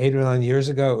maybe 8 or 9 years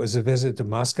ago. It was a visit to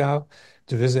Moscow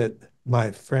to visit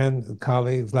my friend and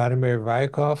colleague Vladimir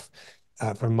Vyakov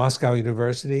from Moscow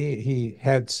University. He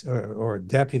heads, or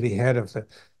deputy head of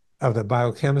the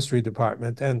biochemistry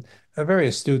department, and a very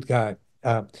astute guy.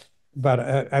 But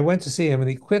I went to see him, and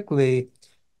he quickly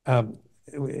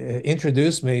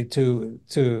introduced me to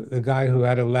the guy who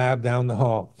had a lab down the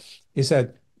hall. He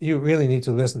said, "You really need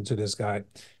to listen to this guy."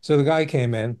 So the guy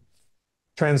came in,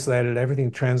 translated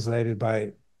everything, translated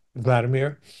by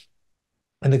Vladimir,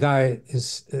 And the guy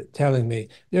is telling me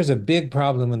there's a big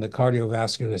problem in the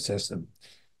cardiovascular system.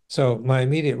 So my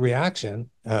immediate reaction,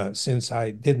 since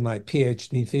I did my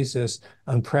PhD thesis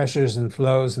on pressures and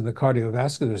flows in the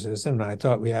cardiovascular system, and I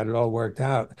thought we had it all worked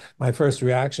out, my first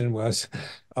reaction was,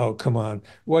 "Oh, come on,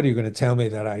 what are you going to tell me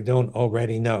that I don't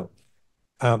already know?"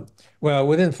 Um, well,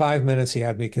 within 5 minutes, he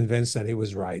had me convinced that he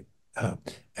was right.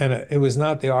 And it was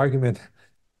not the argument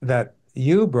that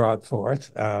you brought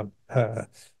forth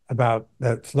about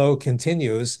that flow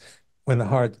continues when the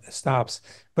heart stops,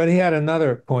 but he had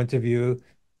another point of view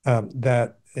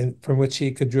from which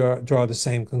he could draw the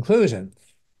same conclusion.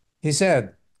 He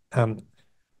said, um,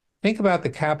 think about the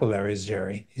capillaries,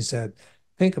 Jerry. He said,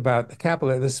 think about the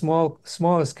capillary. The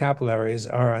smallest capillaries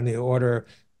are on the order,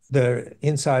 the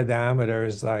inside diameter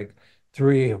is like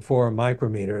 3 or 4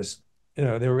 micrometers.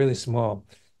 They're really small.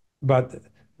 But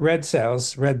red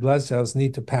blood cells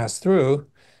need to pass through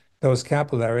those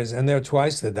capillaries, and they're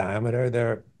twice the diameter.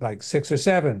 They're like 6 or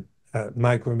 7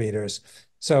 micrometers.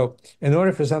 So in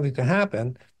order for something to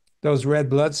happen, those red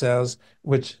blood cells,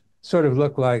 which sort of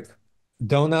look like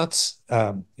donuts,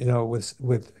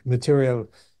 with material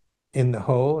in the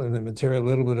hole and the material, a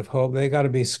little bit of hole, they got to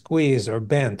be squeezed or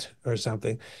bent or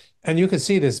something. And you can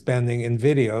see this bending in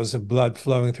videos of blood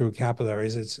flowing through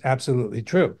capillaries. It's absolutely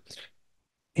true.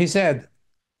 He said,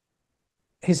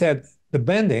 he said the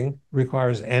bending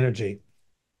requires energy,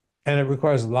 and it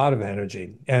requires a lot of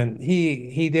energy. And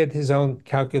he did his own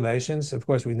calculations. Of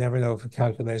course, we never know if the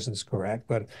calculation is correct,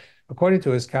 but according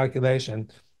to his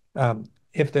calculation,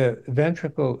 if the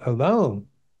ventricle alone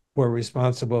were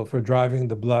responsible for driving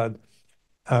the blood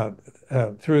uh,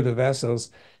 through the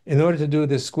vessels, in order to do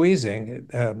this squeezing,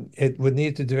 it would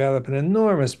need to develop an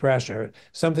enormous pressure,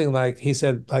 something like, he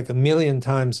said, like 1 million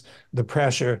times the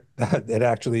pressure that it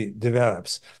actually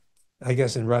develops. I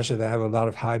guess in Russia they have a lot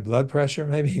of high blood pressure,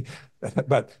 maybe,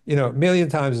 but 1 million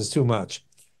times is too much.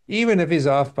 Even if he's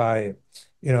off by,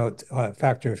 a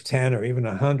factor of 10 or even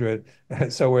 100,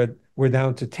 so we're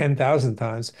down to 10,000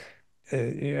 times.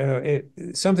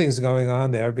 Something's going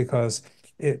on there because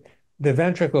the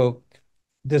ventricle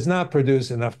does not produce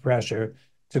enough pressure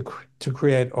to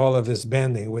create all of this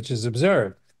bending, which is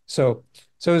observed. So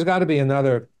there's got to be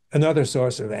another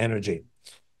source of energy,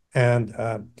 and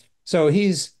so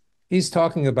he's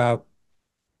talking about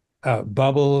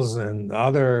bubbles and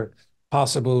other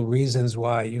possible reasons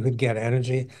why you could get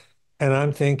energy. And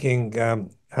I'm thinking,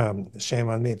 shame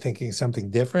on me, thinking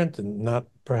something different and not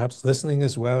perhaps listening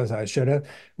as well as I should have.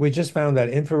 We just found that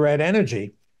infrared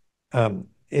energy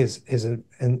is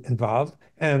involved,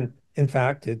 and in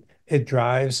fact, it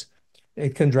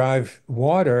can drive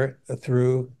water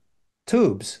through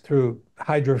tubes, through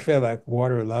hydrophilic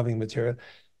water-loving material,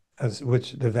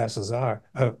 which the vessels are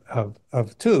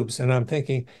of tubes. And I'm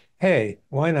thinking, hey,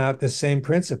 why not the same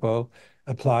principle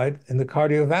applied in the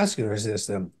cardiovascular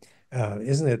system?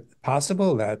 Isn't it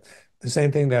possible that the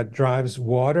same thing that drives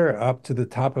water up to the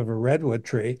top of a redwood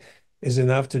tree is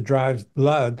enough to drive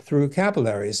blood through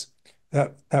capillaries?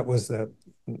 That was the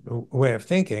way of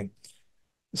thinking.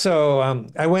 So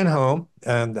I went home,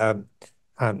 and um,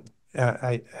 I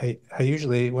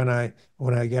usually when I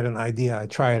get an idea, I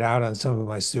try it out on some of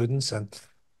my students, and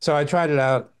so I tried it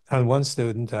out on one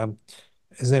student.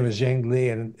 His name is Zheng Li,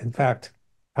 and in fact,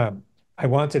 I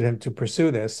wanted him to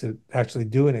pursue this, to actually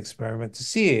do an experiment to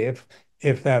see if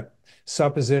that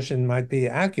supposition might be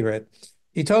accurate.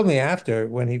 He told me after,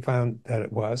 when he found that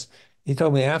it was, he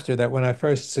told me after that when I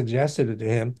first suggested it to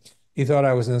him, he thought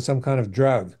I was in some kind of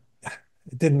drug.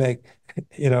 It didn't make,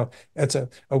 it's a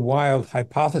wild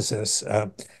hypothesis.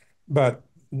 But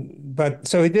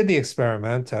so he did the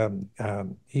experiment.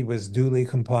 He was duly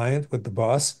compliant with the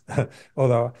boss,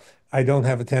 although I don't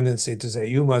have a tendency to say,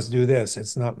 you must do this.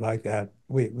 It's not like that.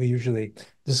 We usually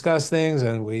discuss things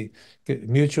and we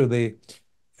mutually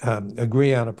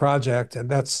agree on a project, and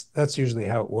that's usually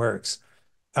how it works.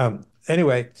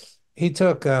 Anyway, he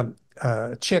took a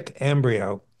chick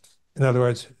embryo. In other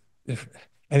words, if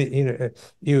and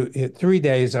you 3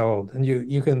 days old, and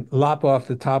you can lop off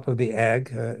the top of the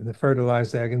egg, the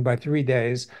fertilized egg, and by 3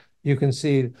 days you can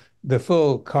see the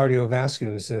full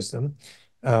cardiovascular system,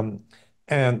 um,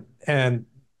 and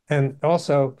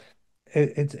also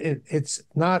it's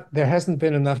not, there hasn't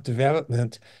been enough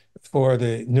development for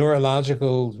the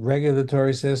neurological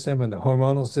regulatory system and the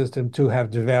hormonal system to have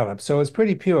developed. So it's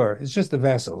pretty pure. It's just the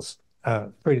vessels,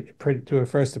 pretty to a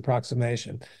first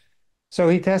approximation. So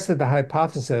he tested the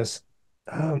hypothesis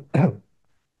um,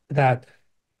 that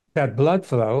blood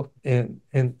flow in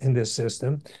this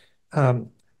system um,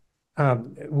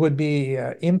 would be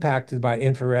impacted by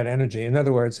infrared energy. In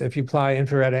other words, if you apply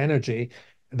infrared energy,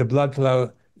 the blood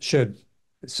flow should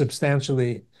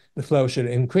substantially the flow should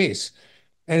increase.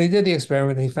 And he did the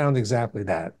experiment, and he found exactly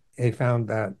that. He found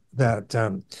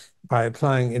that by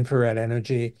applying infrared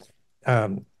energy,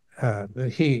 um,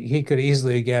 he could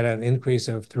easily get an increase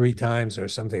of 3 times or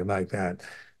something like that.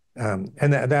 And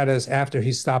that is after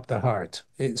he stopped the heart.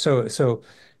 So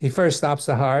he first stops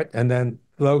the heart, and then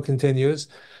flow continues.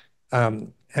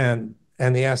 And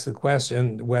he asked the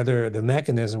question whether the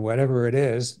mechanism, whatever it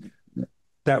is,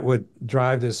 that would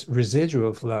drive this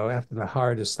residual flow after the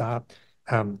heart is stopped,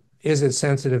 is it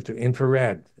sensitive to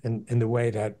infrared in the way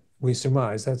that we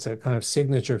surmise? That's a kind of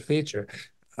signature feature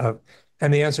of,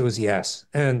 and the answer was yes.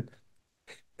 And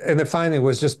the finding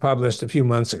was just published a few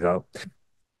months ago.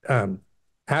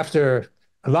 After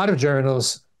a lot of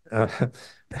journals,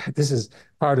 this is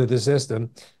part of the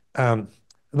system, a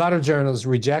lot of journals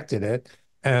rejected it,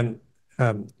 and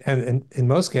in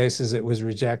most cases, it was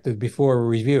rejected before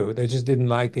review. They just didn't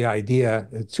like the idea,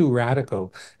 too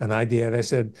radical an idea. They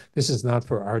said, this is not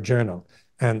for our journal.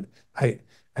 And I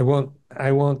won't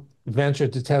venture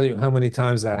to tell you how many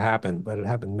times that happened, but it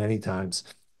happened many times.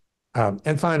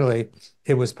 And finally,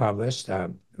 it was published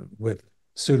with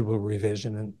suitable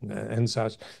revision and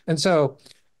such. And so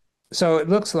it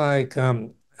looks like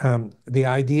the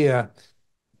idea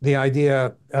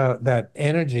that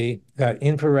energy, that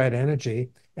infrared energy,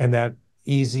 and that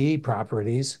EZ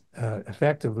properties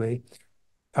effectively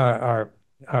are,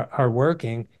 are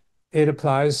working. It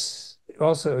applies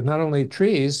also not only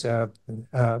trees,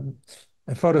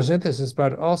 photosynthesis,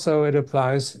 but also it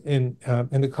applies in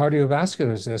the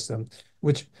cardiovascular system,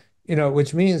 which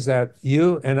which means that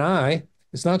you and I,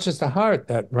 it's not just the heart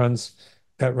that runs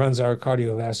our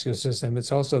cardiovascular system.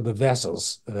 It's also the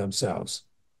vessels themselves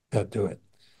that do it.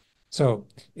 So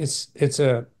it's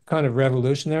a kind of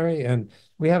revolutionary, and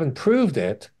we haven't proved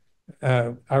it.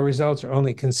 Our results are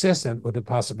only consistent with the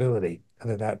possibility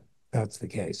that that's the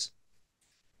case.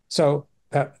 So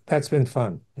that's been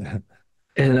fun.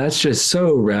 And that's just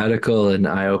so radical and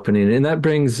eye-opening. And that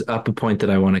brings up a point that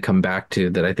I want to come back to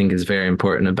that I think is very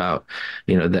important about,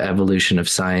 the evolution of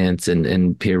science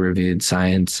and peer-reviewed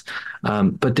science.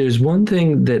 But there's one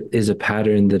thing that is a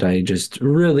pattern that I just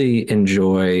really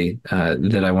enjoy,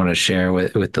 that I want to share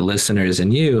with the listeners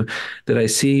and you, that I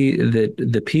see that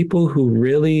the people who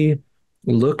really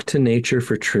look to nature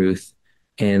for truth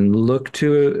and look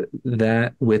to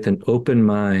that with an open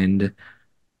mind,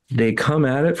 they come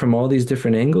at it from all these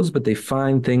different angles, but they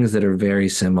find things that are very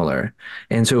similar.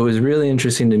 And so it was really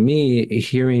interesting to me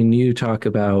hearing you talk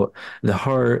about the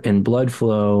heart and blood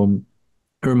flow.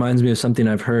 It reminds me of something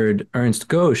I've heard Ernst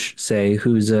Ghosh say,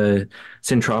 who's a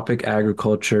syntropic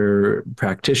agriculture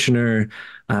practitioner.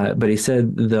 But he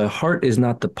said the heart is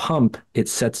not the pump, it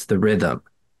sets the rhythm.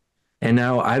 And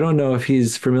now I don't know if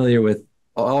he's familiar with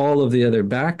all of the other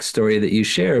backstory that you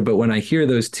share, but when I hear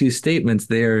those two statements,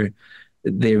 they're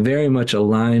very much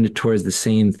aligned towards the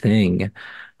same thing.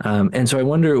 And so I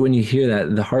wonder, when you hear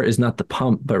that the heart is not the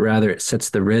pump, but rather it sets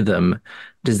the rhythm,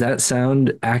 does that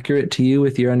sound accurate to you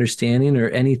with your understanding, or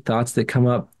any thoughts that come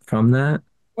up from that?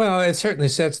 Well, it certainly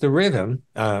sets the rhythm.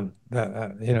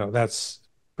 That's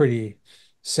pretty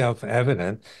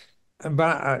self-evident.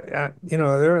 But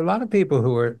there are a lot of people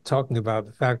who are talking about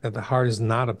the fact that the heart is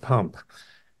not a pump,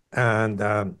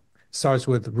 and starts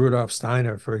with Rudolf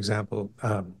Steiner, for example.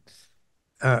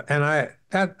 And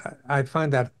I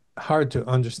find that hard to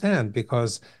understand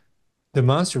because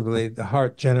demonstrably the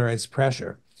heart generates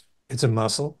pressure. It's a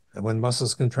muscle, and when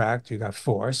muscles contract, you got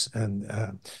force, and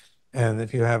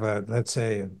if you have let's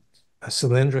say a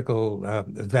cylindrical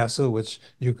vessel, which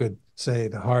you could say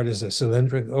the heart is a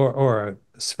cylindrical or a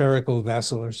spherical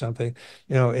vessel or something,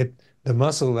 the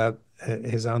muscle that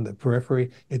is on the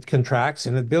periphery, it contracts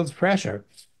and it builds pressure.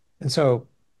 And so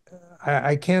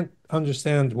I can't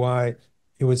understand why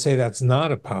you would say that's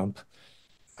not a pump.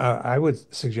 I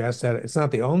would suggest that it's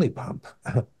not the only pump.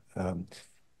 um,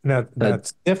 Uh,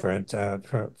 that's different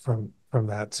from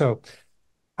that. So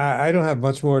I don't have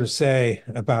much more to say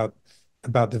about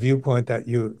the viewpoint that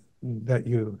you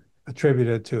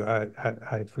attributed to.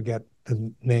 I forget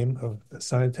the name of the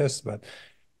scientist, but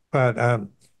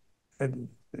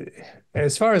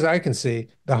as far as I can see,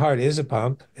 the heart is a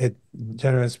pump. It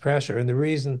generates pressure, and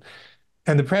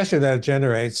the pressure that it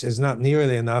generates is not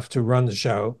nearly enough to run the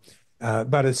show,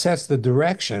 but it sets the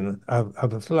direction of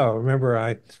the flow. Remember,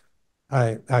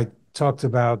 I talked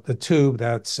about the tube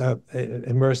that's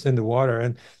immersed in the water,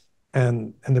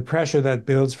 and the pressure that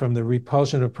builds from the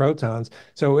repulsion of protons.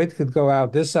 So it could go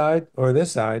out this side or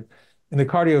this side. In the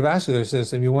cardiovascular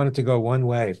system, you want it to go one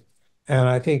way. And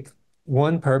I think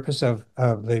one purpose of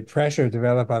the pressure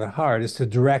developed by the heart is to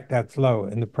direct that flow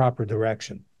in the proper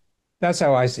direction. That's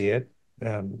how I see it.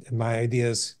 My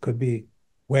ideas could be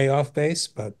way off base,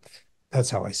 but that's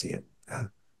how I see it.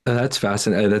 That's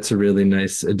fascinating. That's a really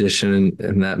nice addition,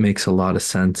 and that makes a lot of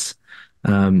sense.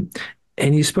 Um,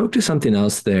 and you spoke to something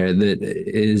else there that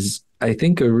is, I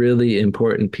think, a really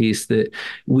important piece that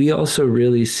we also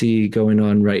really see going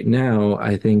on right now,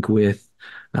 I think, with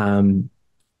um,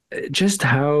 just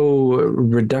how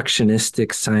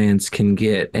reductionistic science can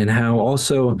get, and how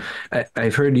also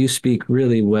I've heard you speak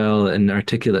really well and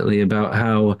articulately about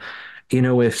how,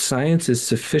 if science is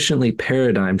sufficiently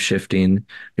paradigm shifting,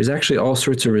 there's actually all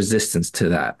sorts of resistance to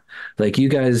that. Like you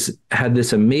guys had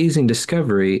this amazing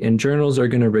discovery, and journals are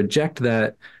going to reject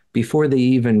that before they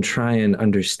even try and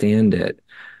understand it.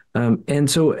 And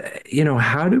so,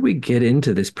 how do we get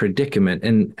into this predicament,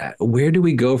 and where do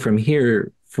we go from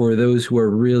here for those who are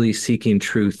really seeking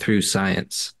truth through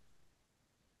science?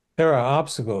 There are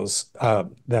obstacles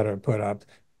that are put up.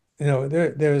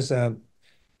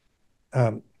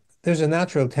 Um, there's a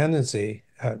natural tendency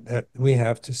that we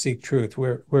have to seek truth.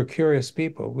 We're curious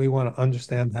people. We want to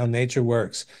understand how nature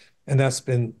works, and that's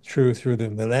been true through the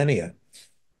millennia.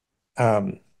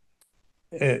 Um,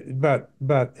 but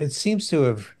it seems to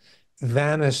have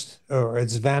vanished, or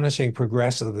it's vanishing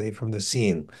progressively from the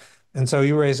scene. And so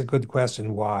you raise a good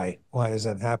question, why? Why is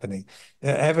that happening?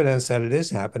 Evidence that it is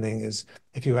happening is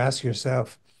if you ask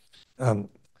yourself, um,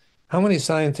 how many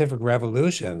scientific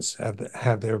revolutions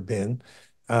have there been?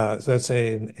 So let's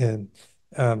say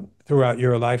throughout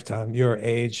your lifetime, your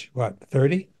age, what,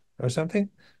 30 or something?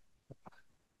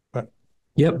 What,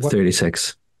 Yep, what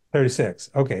 36.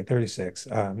 36. Okay, 36.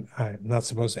 I'm not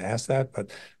supposed to ask that,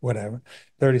 but whatever.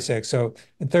 36. So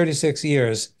in 36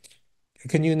 years,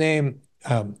 can you name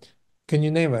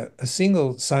a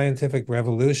single scientific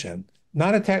revolution,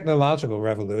 not a technological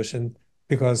revolution,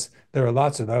 because there are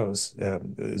lots of those.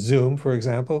 Zoom, for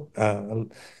example,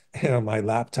 my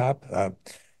laptop,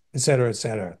 et cetera, et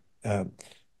cetera. Uh,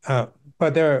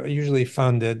 but they're usually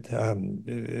funded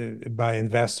by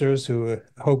investors who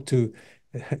hope to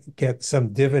get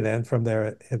some dividend from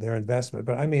their investment.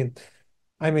 But I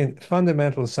mean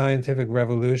fundamental scientific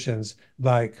revolutions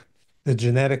like the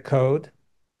genetic code,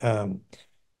 um,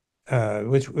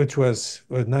 which was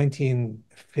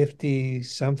 1950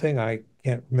 something. I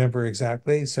can't remember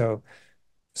exactly. So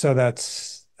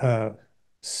that's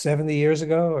 70 years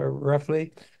ago, or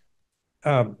roughly.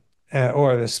 Um,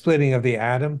 or the splitting of the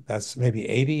atom, that's maybe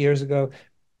 80 years ago.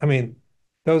 I mean,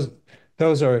 those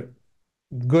those are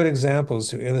good examples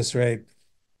to illustrate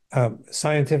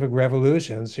scientific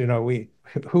revolutions. We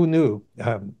who knew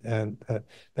and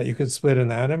that you could split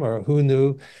an atom, or who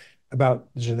knew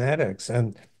about genetics,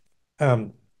 and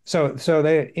um, so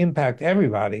they impact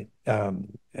everybody.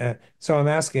 So I'm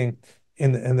asking,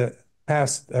 in the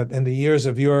past, in the years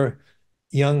of your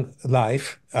young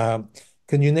life,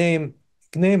 can you name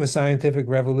a scientific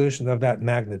revolution of that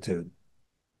magnitude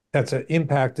that's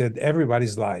impacted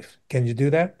everybody's life? Can you do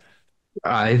that?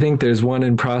 I think there's one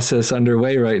in process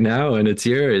underway right now, and it's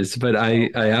yours. But I,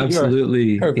 Oh, I absolutely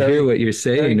you're hear very what you're very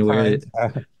saying. Where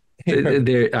kind.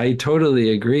 You're, I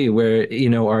totally agree. Where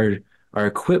our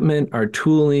equipment, our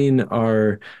tooling,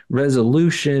 our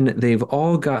resolution, they've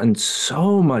all gotten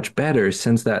so much better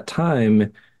since that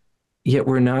time. Yet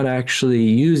we're not actually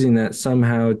using that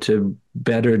somehow to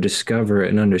better discover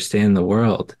and understand the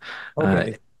world. Uh,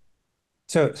 okay.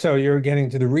 So you're getting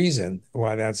to the reason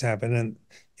why that's happened,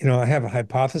 and I have a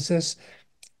hypothesis.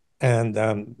 And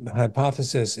the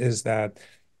hypothesis is that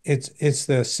it's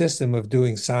the system of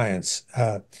doing science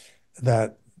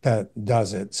that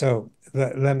does it. So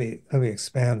let me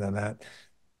expand on that.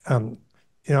 Um,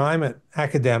 I'm an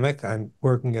academic. I'm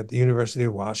working at the University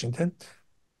of Washington.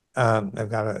 I've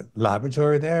got a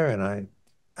laboratory there, and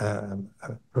I'm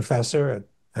a professor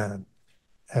at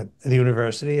the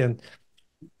university. And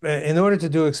in order to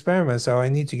do experiments, so I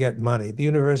need to get money. The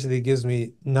university gives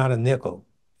me not a nickel.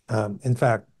 In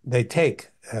fact, they take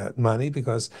money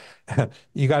because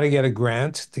you got to get a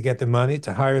grant to get the money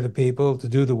to hire the people to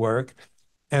do the work.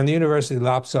 And the university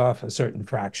lops off a certain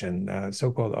fraction,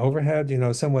 so-called overhead.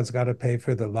 Someone's got to pay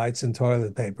for the lights and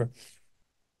toilet paper.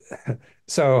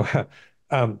 So,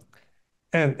 um,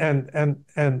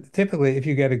 and typically, if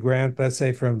you get a grant, let's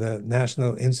say from the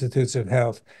National Institutes of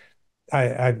Health,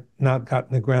 I've not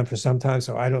gotten a grant for some time,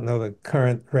 so I don't know the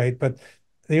current rate, but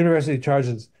the university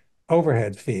charges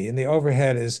overhead fee, and the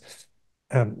overhead is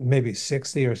maybe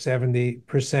 60 or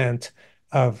 70%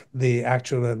 of the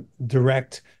actual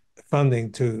direct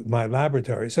funding to my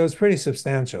laboratory. So it's pretty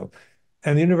substantial.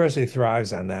 And the university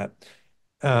thrives on that.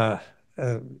 Uh,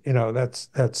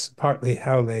 that's partly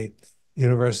how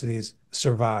universities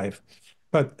survive.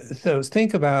 But so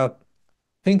think about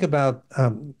think um,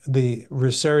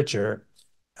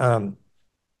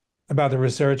 about the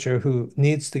researcher who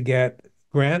needs to get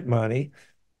grant money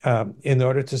in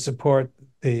order to support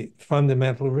the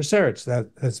fundamental research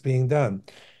that's being done.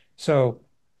 So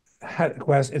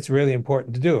it's really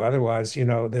important to do. Otherwise,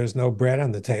 there's no bread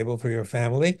on the table for your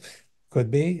family. Could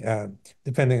be,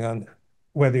 depending on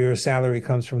whether your salary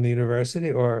comes from the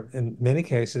university or in many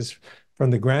cases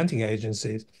from the granting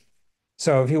agencies.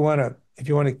 So if you want to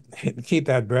keep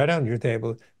that bread on your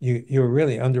table, you're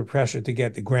really under pressure to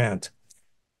get the grant.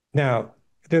 Now,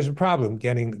 there's a problem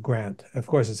getting the grant. Of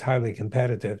course, it's highly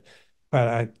competitive,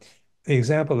 but the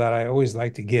example that I always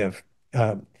like to give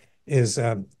is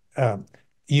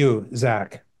you,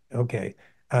 Zach. Okay,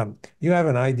 you have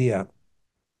an idea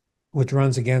which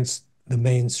runs against the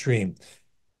mainstream.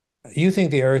 You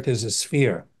think the Earth is a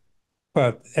sphere,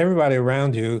 but everybody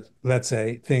around you, let's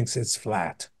say, thinks it's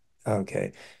flat.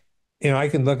 Okay, I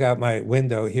can look out my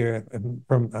window here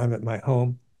I'm at my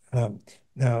home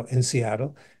now in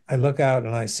Seattle. I look out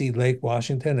and I see Lake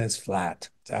Washington. It's flat.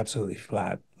 It's absolutely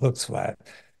flat. Looks flat.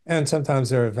 And sometimes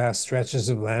there are vast stretches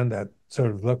of land that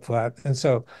sort of look flat. And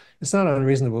so it's not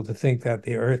unreasonable to think that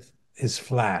the Earth is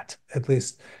flat, at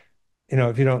least,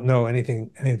 if you don't know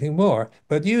anything more.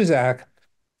 But you, Zach,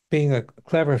 being a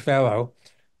clever fellow,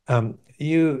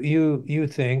 you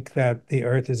think that the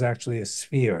Earth is actually a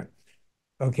sphere.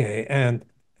 Okay, and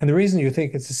the reason you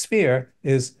think it's a sphere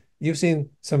is you've seen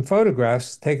some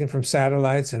photographs taken from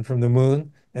satellites and from the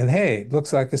moon, and hey, it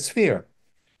looks like a sphere.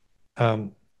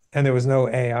 Um, and there was no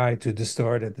AI to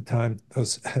distort at the time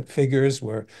those figures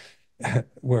were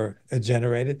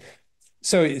generated.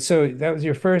 So that was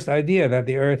your first idea that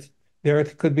the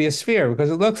Earth could be a sphere because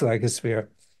it looks like a sphere.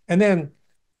 And then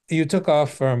you took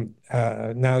off from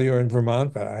now you're in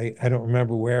Vermont, but I don't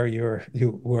remember where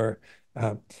you were.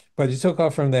 Uh, but you took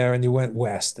off from there and you went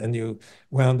west and you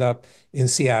wound up in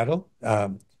Seattle.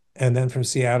 And then from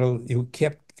Seattle, you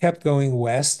kept going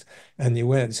west and you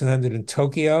landed in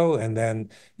Tokyo, and then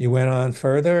you went on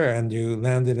further and you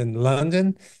landed in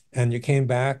London, and you came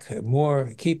back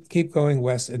more, keep going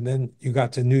west, and then you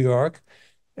got to New York,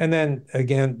 and then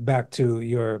again back to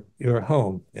your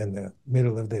home in the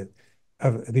middle of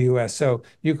the US. So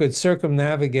you could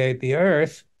circumnavigate the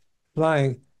Earth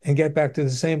flying and get back to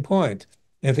the same point.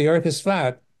 If the Earth is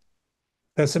flat,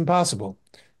 that's impossible.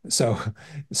 So,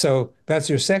 so that's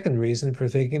your second reason for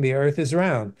thinking the Earth is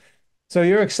round. So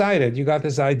you're excited. You got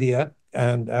this idea,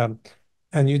 and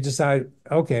you decide,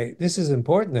 okay, this is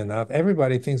important enough.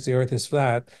 Everybody thinks the Earth is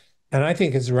flat, and I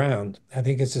think it's round. I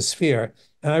think it's a sphere,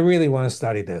 and I really want to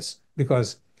study this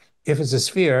because if it's a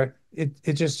sphere,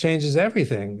 it just changes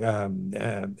everything,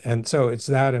 and so it's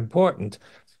that important.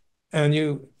 And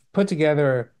you put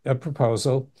together a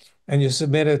proposal and you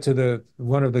submit it to the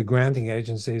one of the granting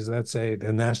agencies, let's say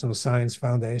the National Science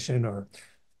Foundation or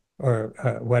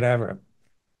whatever.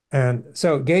 And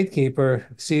so Gatekeeper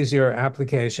sees your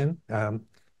application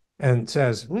and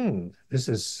says, this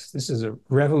is a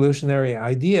revolutionary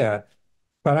idea,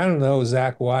 but I don't know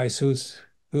Zach Weiss. Who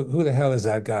the hell is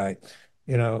that guy?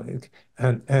 You know,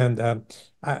 and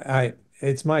I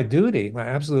it's my duty, my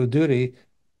absolute duty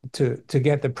to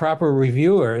get the proper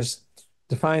reviewers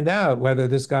to find out whether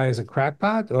this guy is a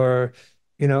crackpot or,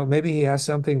 maybe he has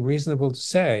something reasonable to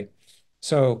say.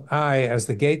 So I, as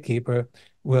the gatekeeper,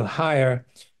 will hire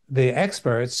the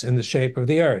experts in the shape of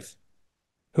the earth.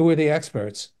 Who are the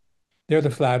experts? They're the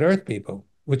flat earth people,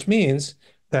 which means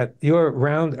that your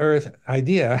round earth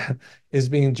idea is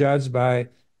being judged by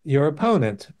your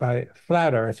opponent, by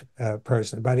flat earth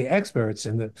person, by the experts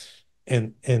in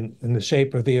the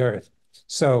shape of the earth.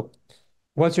 So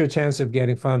what's your chance of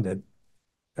getting funded?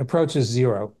 Approaches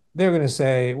zero. They're going to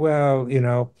say, well,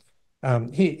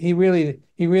 he really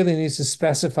needs to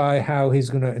specify how he's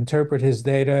going to interpret his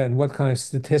data and what kind of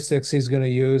statistics he's going to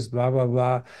use, blah, blah,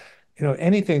 blah.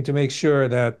 Anything to make sure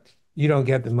that you don't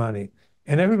get the money.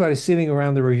 And everybody's sitting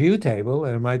around the review table,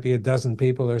 and it might be a dozen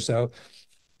people or so.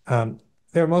 Um,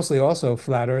 they're mostly also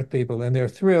flat earth people, and they're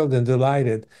thrilled and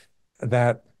delighted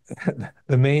that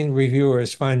the main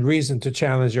reviewers find reason to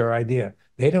challenge your idea.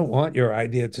 They don't want your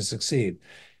idea to succeed.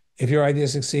 If your idea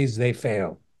succeeds, they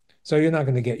fail. So you're not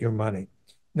going to get your money.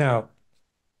 Now,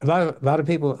 a lot of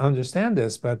people understand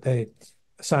this,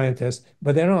 scientists,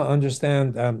 but they don't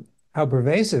understand how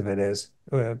pervasive it is.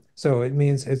 So it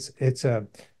means it's a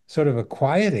sort of a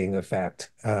quieting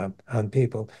effect on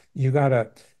people. You got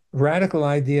a radical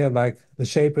idea like the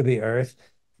shape of the Earth,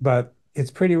 but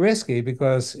it's pretty risky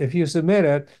because if you submit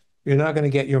it, you're not going to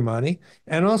get your money,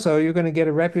 and also you're going to get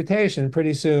a reputation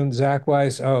pretty soon. Zach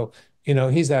Weiss, oh,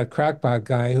 he's that crackpot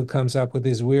guy who comes up with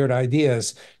these weird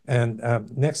ideas. And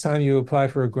next time you apply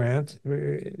for a grant,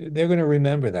 they're going to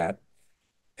remember that.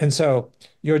 And so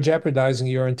you're jeopardizing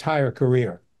your entire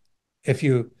career if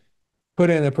you put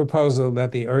in a proposal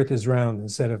that the earth is round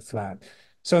instead of flat.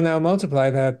 So now multiply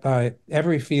that by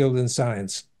every field in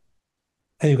science,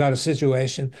 and you've got a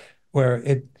situation where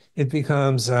it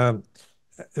becomes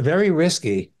very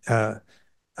risky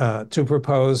to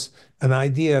propose an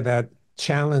idea that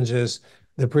challenges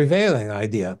the prevailing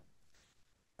idea.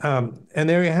 And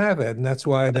there you have it. And that's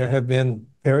why there have been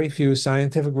very few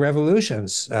scientific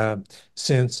revolutions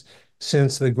since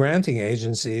the granting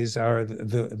agencies are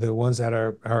the ones that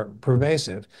are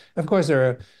pervasive. Of course,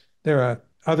 there are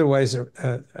other ways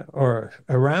or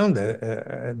around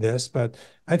this, but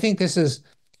I think this is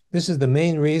the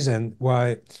main reason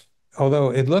why,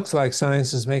 although it looks like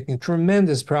science is making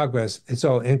tremendous progress, it's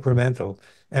all incremental,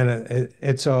 and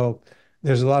it's all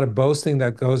there's a lot of boasting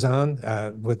that goes on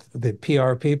with the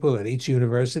PR people at each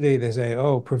university. They say,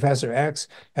 "Oh, Professor X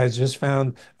has just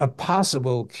found a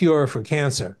possible cure for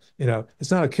cancer."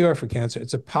 It's not a cure for cancer;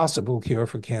 it's a possible cure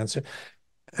for cancer.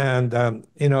 And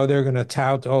they're going to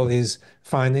tout all these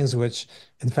findings, which,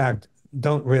 in fact,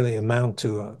 don't really amount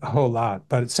to a whole lot,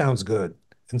 but it sounds good.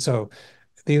 And so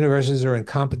the universities are in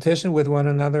competition with one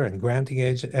another and granting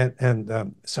agent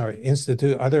and sorry,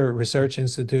 other research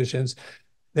institutions.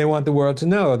 They want the world to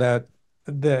know that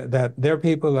their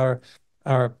people are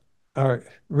are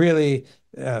really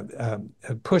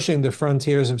pushing the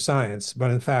frontiers of science,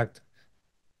 but in fact,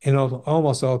 in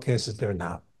almost all cases, they're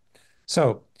not.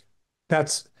 So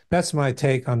that's my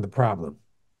take on the problem,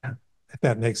 if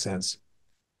that makes sense.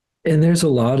 And there's a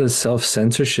lot of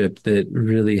self-censorship that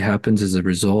really happens as a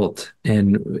result.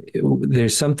 And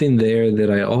there's something there that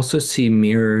I also see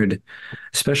mirrored,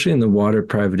 especially in the water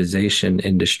privatization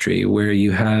industry, where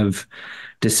you have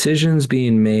decisions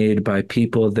being made by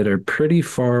people that are pretty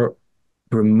far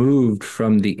removed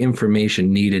from the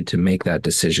information needed to make that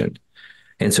decision.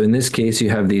 And so in this case,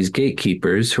 you have these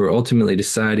gatekeepers who are ultimately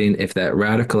deciding if that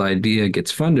radical idea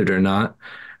gets funded or not,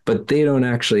 but they don't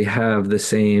actually have the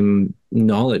same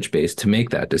knowledge base to make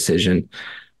that decision.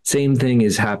 Same thing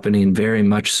is happening very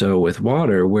much so with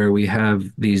water, where we have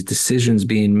these decisions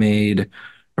being made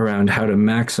around how to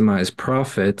maximize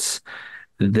profits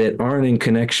that aren't in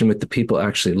connection with the people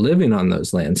actually living on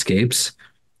those landscapes.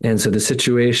 And so the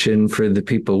situation for the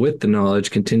people with the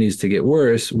knowledge continues to get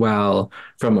worse, while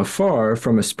from afar,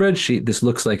 from a spreadsheet, this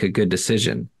looks like a good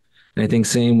decision. And I think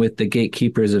same with the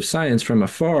gatekeepers of science from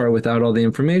afar, without all the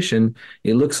information,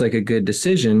 it looks like a good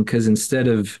decision because instead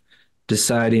of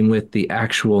deciding with the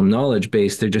actual knowledge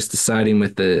base, they're just deciding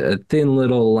with a thin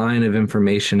little line of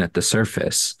information at the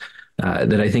surface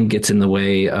that I think gets in the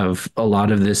way of a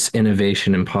lot of this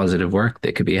innovation and positive work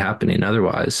that could be happening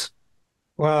otherwise.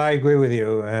 Well, I agree with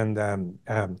you, and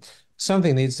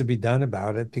something needs to be done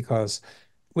about it because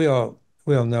we all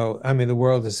know. I mean, the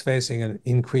world is facing an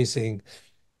increasing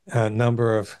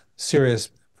number of serious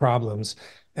problems,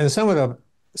 and some of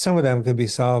them could be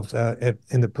solved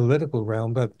in the political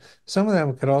realm, but some of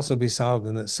them could also be solved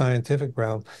in the scientific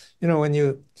realm. When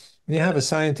you have a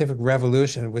scientific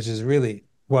revolution, which is really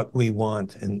what we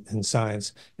want in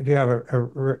science, if you have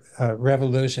a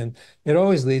revolution, it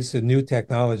always leads to new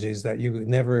technologies that you would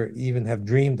never even have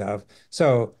dreamed of.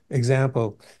 So,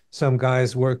 example, some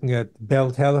guys working at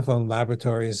Bell Telephone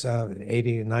Laboratories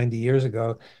 80 or 90 years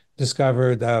ago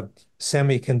discovered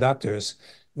semiconductors.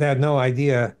 They had no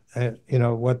idea,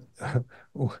 what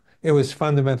it was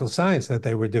fundamental science that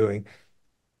they were doing.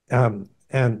 And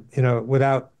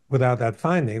without that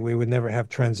finding, we would never have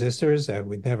transistors,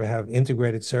 we'd never have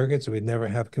integrated circuits, we'd never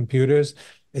have computers,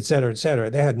 et cetera, et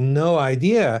cetera. They had no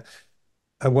idea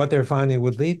of what their finding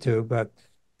would lead to, but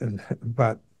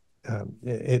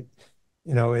it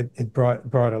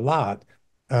brought a lot.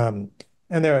 And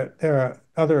there are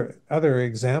other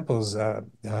examples of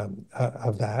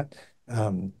that.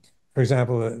 For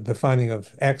example, the finding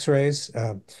of X-rays.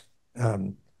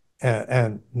 Um,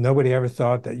 and nobody ever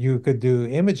thought that you could do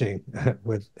imaging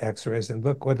with X-rays. And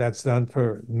look what that's done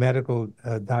for medical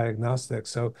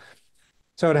diagnostics. So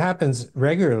it happens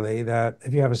regularly that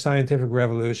if you have a scientific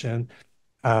revolution,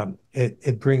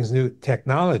 it brings new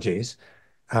technologies,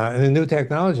 and the new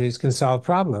technologies can solve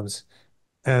problems.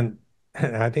 And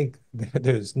I think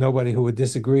there's nobody who would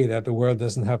disagree that the world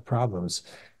doesn't have problems.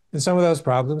 And some of those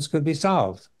problems could be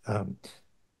solved. Um,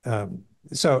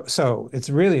 so it's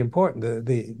really important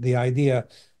the idea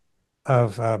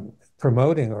of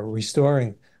promoting or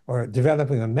restoring or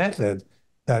developing a method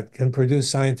that can produce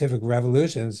scientific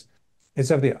revolutions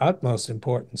is of the utmost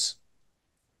importance.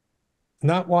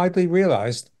 Not widely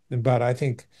realized, but I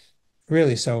think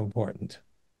really so important.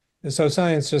 And so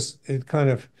science just it kind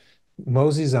of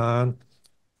moseys on.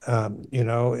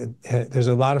 There's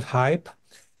a lot of hype.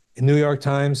 In New York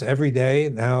Times every day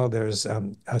now there's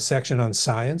a section on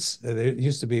science. There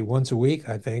used to be once a week,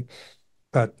 I think,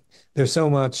 but there's so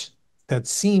much that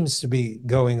seems to be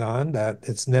going on that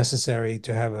it's necessary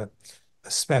to have a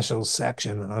special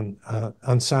section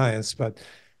on science. But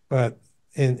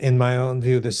in my own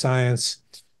view, the science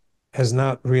has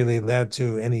not really led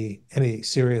to any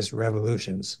serious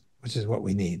revolutions, which is what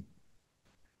we need.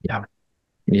 Yeah.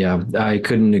 Yeah, I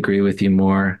couldn't agree with you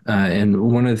more. And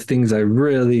one of the things I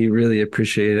really, really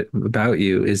appreciate about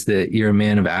you is that you're a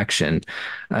man of action.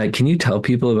 Can you tell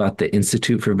people about the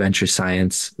Institute for Venture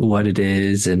Science, what it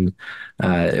is, and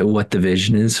what the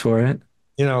vision is for it?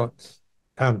 You know,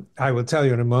 I will tell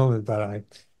you in a moment, but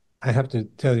I have to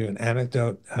tell you an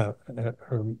anecdote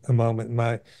or a moment.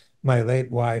 My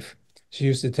late wife, she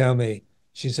used to tell me,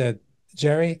 she said,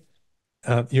 Jerry,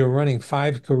 you're running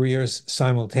five careers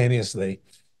simultaneously.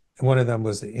 One of them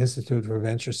was the Institute for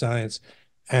Venture Science,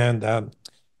 and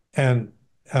and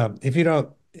if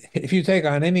you take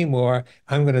on any more,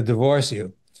 I'm going to divorce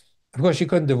you. Of course, she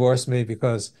couldn't divorce me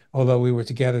because although we were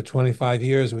together 25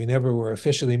 years, we never were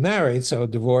officially married, so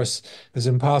divorce is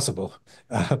impossible.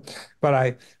 Uh,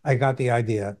 but I got the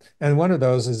idea. And one of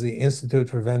those is the Institute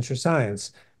for Venture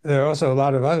Science. There are also a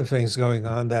lot of other things going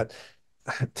on that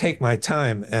take my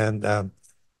time, and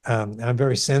I'm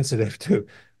very sensitive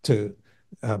to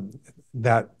um,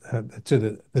 that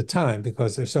to the time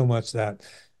because there's so much that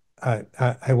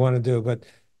I want to do. But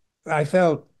I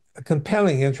felt a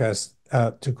compelling interest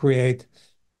to create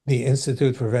the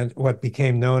Institute for what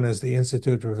became known as the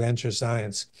Institute for Venture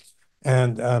Science.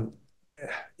 And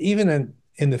even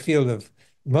in the field of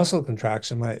muscle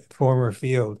contraction, my former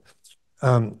field,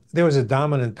 there was a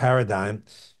dominant paradigm.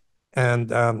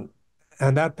 And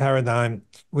and that paradigm,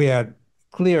 we had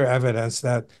clear evidence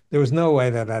that there was no way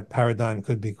that that paradigm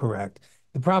could be correct.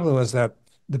 The problem was that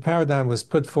the paradigm was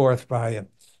put forth by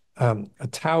a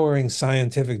towering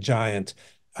scientific giant,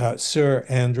 Sir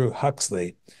Andrew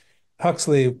Huxley.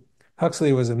 Huxley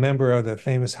Huxley was a member of the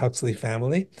famous Huxley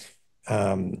family.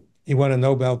 He won a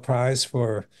Nobel Prize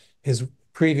for his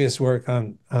previous work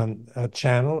on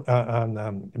channel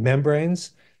on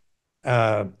membranes,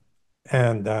 uh,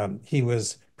 and he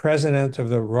was president of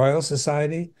the Royal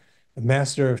Society, a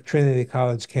master of Trinity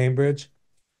College, Cambridge.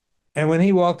 And when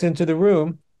he walked into the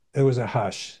room, it was a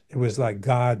hush. It was like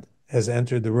God has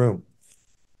entered the room.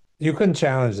 You couldn't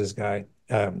challenge this guy,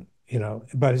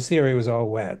 but his theory was all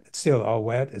wet. It's still all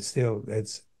wet.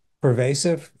 It's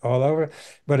pervasive all over,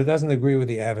 but it doesn't agree with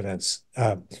the evidence.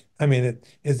 I mean,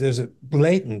 there's a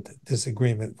blatant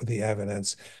disagreement with the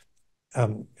evidence.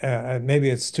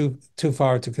 Maybe it's too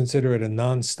far to consider it a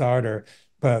non-starter,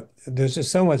 but there's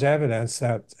just so much evidence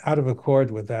that's out of accord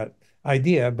with that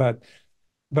idea. But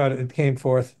it came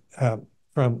forth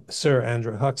from Sir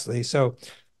Andrew Huxley. So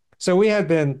we had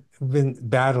been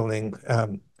battling,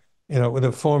 with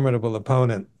a formidable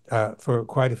opponent for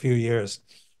quite a few years.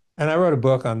 And I wrote a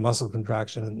book on muscle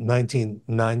contraction in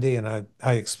 1990, and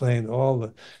I explained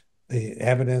all the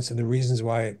evidence and the reasons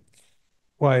why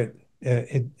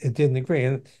it didn't agree.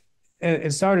 And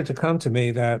it started to come to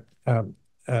me that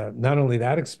not only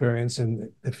that experience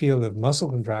in the field of muscle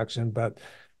contraction, but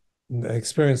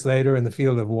experience later in the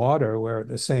field of water, where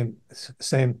the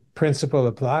same principle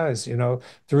applies.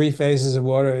 Three phases of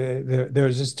water.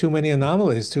 There's just too many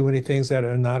anomalies, too many things that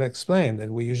are not explained,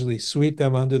 and we usually sweep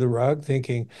them under the rug,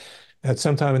 thinking that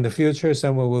sometime in the future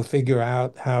someone will figure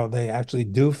out how they actually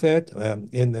do fit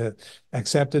in the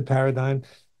accepted paradigm.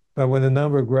 But when the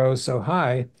number grows so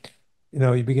high,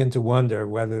 you begin to wonder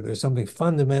whether there's something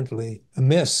fundamentally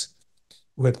amiss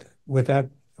with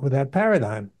that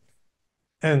paradigm.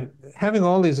 And having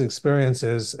all these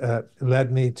experiences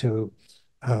led me to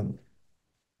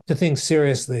think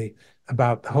seriously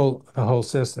about the whole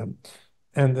system.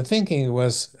 And the thinking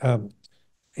was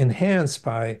enhanced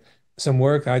by some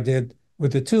work I did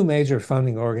with the two major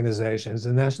funding organizations,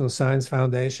 the National Science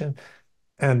Foundation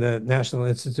and the National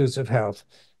Institutes of Health.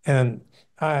 And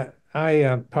I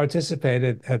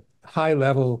participated at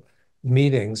high-level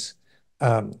meetings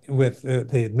with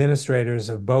the administrators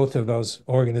of both of those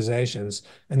organizations.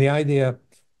 And the idea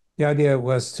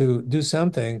was to do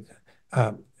something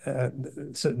uh, uh,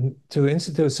 to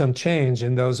institute some change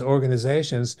in those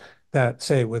organizations that,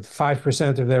 say, with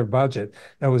 5% of their budget,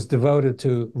 that was devoted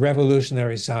to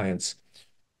revolutionary science.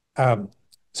 Um,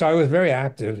 so I was very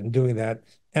active in doing that.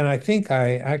 And I think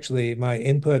my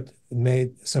input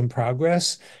made some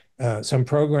progress. Some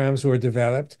programs were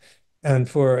developed. And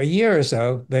for a year or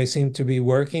so, they seemed to be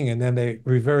working. And then they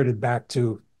reverted back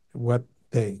to what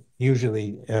they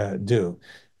usually do.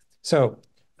 So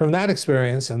from that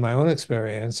experience and my own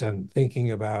experience and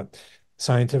thinking about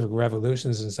scientific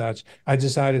revolutions and such, I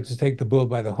decided to take the bull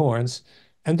by the horns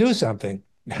and do something.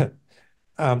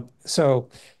 So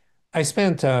I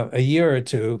spent a year or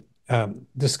two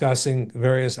discussing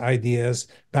various ideas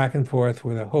back and forth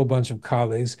with a whole bunch of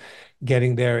colleagues,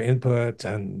 getting their input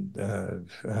and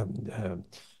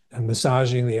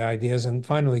massaging the ideas, and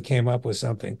finally came up with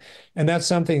something. And that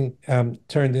something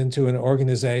turned into an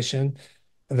organization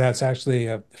that's actually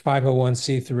a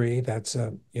 501(c)(3). That's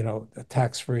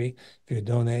tax-free if you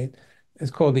donate. It's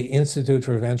called the Institute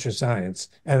for Venture Science.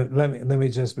 And let me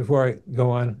just, before I go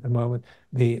on a moment,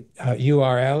 the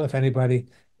URL, if anybody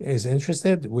is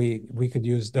interested, we could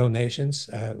use donations.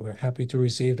 We're happy to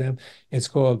receive them. It's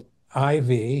called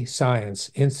IV Science,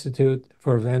 Institute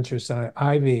for Venture Science.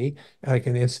 IV, like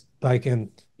in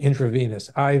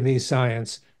intravenous,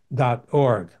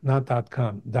 ivscience.org, not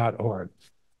 .com, .org.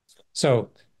 So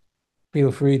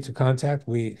feel free to contact.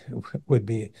 We would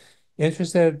be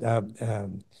interested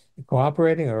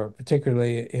cooperating, or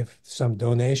particularly if some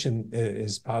donation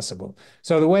is possible.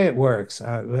 So the way it works,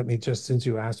 let me just, since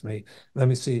you asked me, let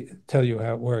me tell you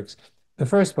how it works. The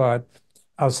first part,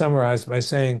 I'll summarize by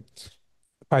saying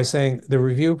the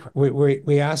review,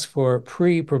 we ask for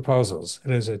pre-proposals.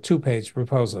 There's a 2-page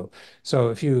proposal. So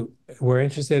if you were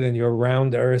interested in your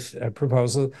round Earth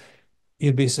proposal,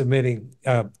 you'd be submitting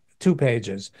 2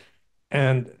 pages.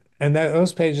 And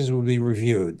those pages will be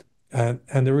reviewed.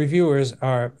 And the reviewers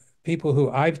are people who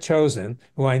I've chosen,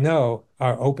 who I know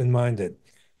are open-minded.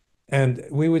 And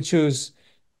we would choose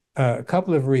a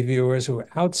couple of reviewers who are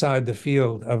outside the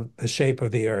field of the shape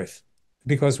of the Earth,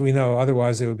 because we know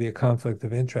otherwise there would be a conflict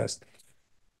of interest.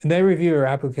 And they review your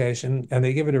application and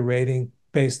they give it a rating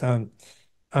based on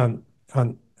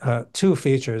 2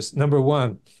 features. Number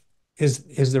one,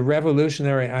 is the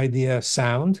revolutionary idea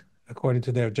sound, according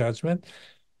to their judgment?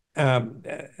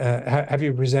 Have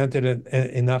you presented it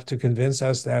enough to convince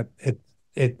us that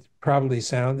it probably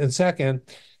sound? And second,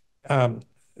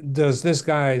 does this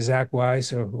guy, Zach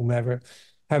Weiss or whomever,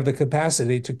 have the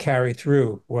capacity to carry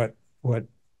through what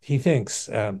he thinks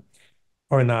or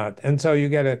not? And so you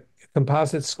get a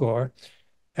composite score.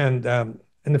 And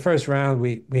in the first round,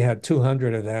 we had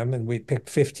 200 of them, and we picked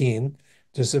 15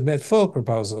 to submit full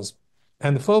proposals.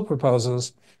 And the full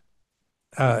proposals,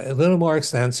 a little more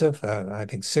extensive, I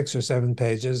think 6 or 7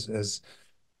 pages,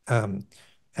 um,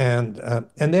 and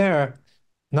there,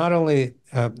 not only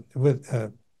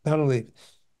not only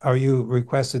are you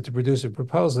requested to produce a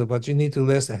proposal, but you need to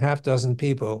list a half dozen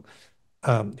people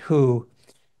who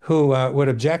would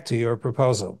object to your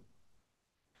proposal.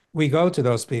 We go to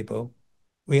those people,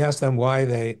 we ask them why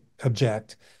they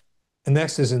object, and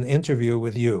next is an interview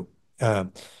with you.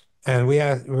 And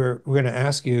we're going to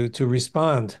ask you to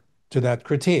respond to that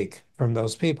critique from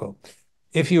those people.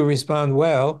 If you respond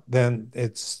well, then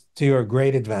it's to your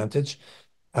great advantage.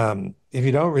 If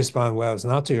you don't respond well, it's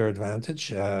not to your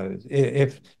advantage.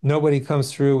 If nobody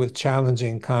comes through with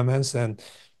challenging comments, then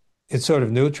it's sort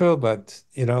of neutral, but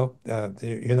you're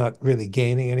not really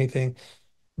gaining anything.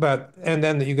 And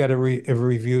then you get a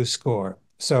review score.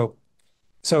 So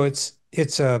it's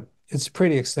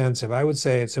pretty extensive. I would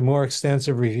say it's a more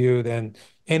extensive review than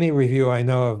any review I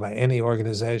know of by any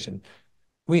organization.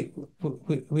 We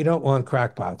don't want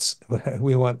crackpots.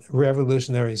 We want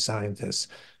revolutionary scientists.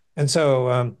 And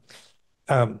so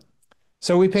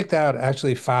we picked out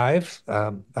actually 5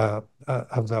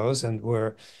 of those, and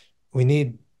we're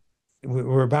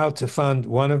about to fund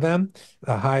one of them,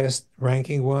 the highest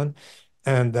ranking one,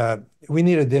 and we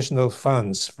need additional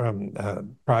funds from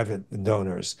private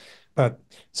donors. But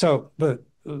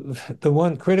the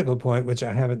one critical point, which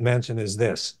I haven't mentioned, is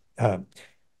this.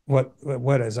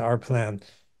 What is our plan?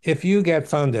 If you get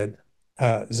funded,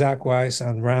 Zach Weiss,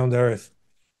 on Round Earth,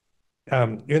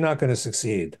 you're not going to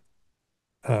succeed.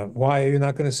 Why are you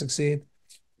not going to succeed?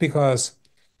 Because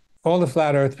all the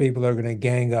flat Earth people are going to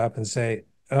gang up and say,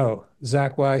 oh,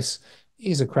 Zach Weiss,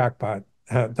 he's a crackpot.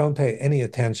 Don't pay any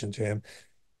attention to him.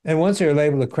 And once you're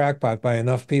labeled a crackpot by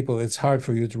enough people, it's hard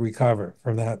for you to recover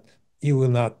from that. You will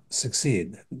not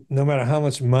succeed, no matter how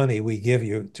much money we give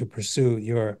you to pursue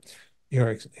your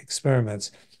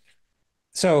experiments.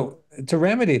 So to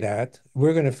remedy that,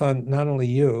 we're going to fund not only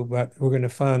you, but we're going to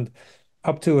fund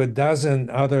up to a dozen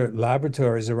other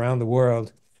laboratories around the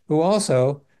world who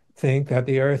also think that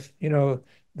the Earth,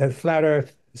 that flat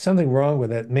Earth, something wrong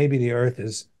with it. Maybe the Earth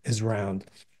is round.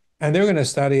 And they're going to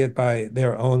study it by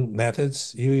their own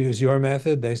methods. You use your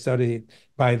method, they study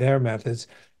by their methods.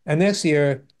 And next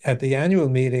year, at the annual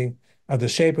meeting of the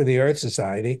Shape of the Earth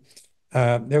Society, There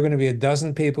are going to be a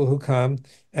dozen people who come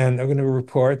and they're going to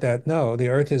report that no, the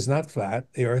Earth is not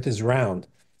flat, the Earth is round.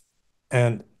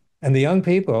 And and the young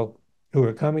people who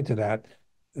are coming to that,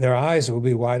 their eyes will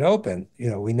be wide open.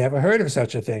 We never heard of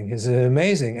such a thing. It's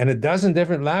amazing. And a dozen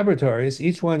different laboratories,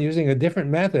 each one using a different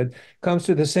method, comes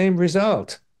to the same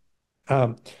result.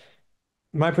 Um,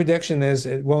 my prediction is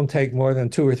it won't take more than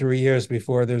 2 or 3 years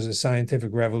before there's a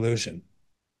scientific revolution.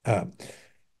 Um,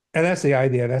 and that's the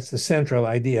idea. That's the central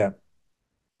idea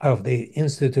of the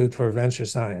Institute for Venture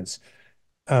Science.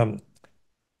 Um,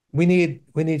 we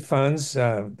need funds.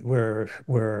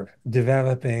 We're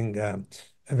developing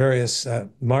various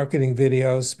marketing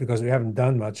videos because we haven't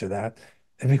done much of that,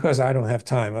 and because I don't have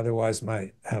time. Otherwise,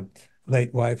 my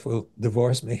late wife will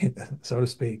divorce me, so to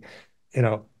speak. You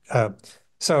know,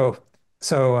 so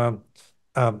so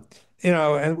um,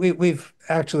 and we've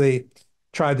actually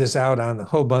tried this out on a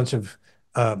whole bunch of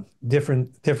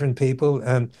different people,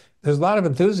 and there's a lot of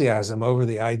enthusiasm over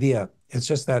the idea. It's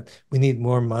just that we need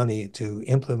more money to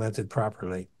implement it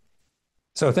properly.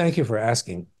 So thank you for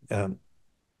asking.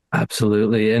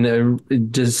 Absolutely.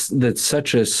 And just that's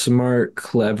such a smart,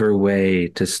 clever way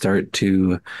to start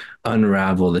to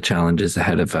unravel the challenges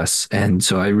ahead of us. And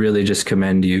so I really just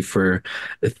commend you for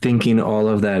thinking all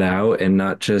of that out and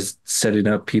not just setting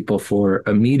up people for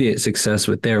immediate success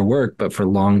with their work, but for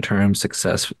long-term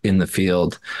success in the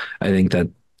field. I think that's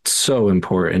so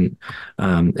important.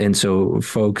 And so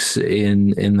folks in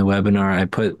the webinar, I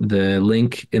put the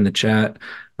link in the chat.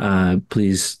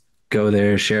 Please go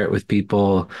there, share it with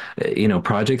people.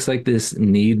 Projects like this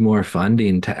need more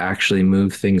funding to actually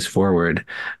move things forward.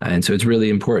 And so it's really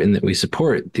important that we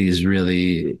support these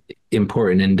really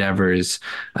important endeavors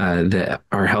that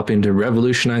are helping to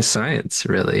revolutionize science,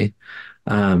 really.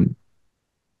 Um,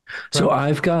 so Well,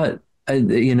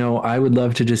 I would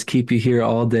love to just keep you here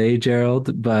all day,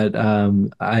 Gerald, but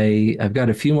I've got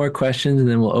a few more questions and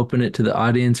then we'll open it to the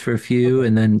audience for a few okay,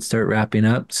 and then start wrapping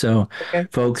up. So, okay,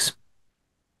 folks,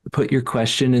 put your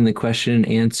question in the question and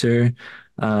answer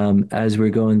as we're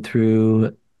going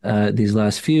through these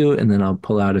last few, and then I'll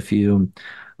pull out a few.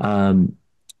 Um,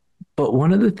 but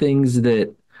one of the things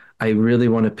that I really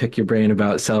want to pick your brain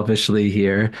about selfishly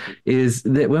here is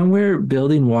that when we're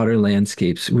building water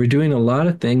landscapes, we're doing a lot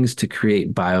of things to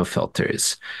create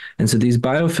biofilters. And so these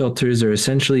biofilters are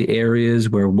essentially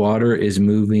areas where water is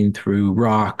moving through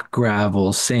rock,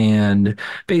 gravel, sand,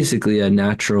 basically a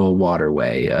natural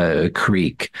waterway, a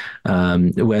creek.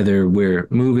 Whether we're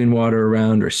moving water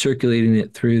around or circulating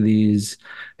it through these,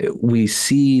 we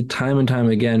see time and time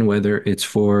again, whether it's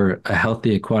for a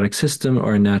healthy aquatic system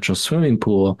or a natural swimming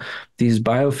pool, these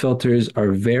biofilters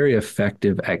are very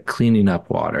effective at cleaning up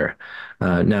water.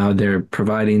 Now, they're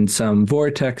providing some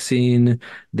vortexing.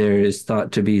 There is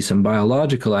thought to be some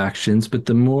biological actions, but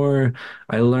the more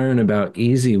I learn about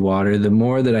easy water, the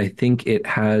more that I think it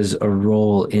has a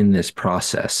role in this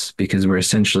process because we're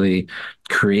essentially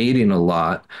creating a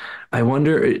lot. I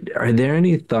wonder, are there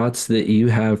any thoughts that you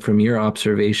have from your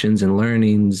observations and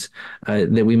learnings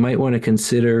that we might want to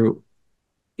consider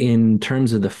in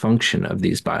terms of the function of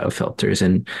these biofilters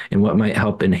and what might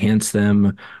help enhance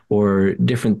them or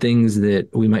different things that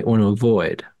we might want to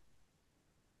avoid?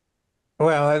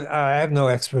 well, I have no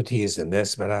expertise in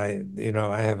this, but I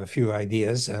have a few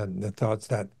ideas and the thoughts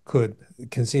that could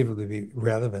conceivably be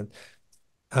relevant.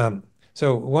 Um,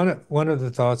 so one of the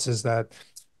thoughts is that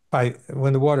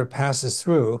when the water passes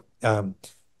through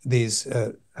these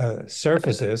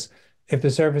surfaces, if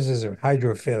the surfaces are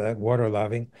hydrophilic, water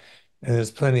loving, and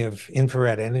there's plenty of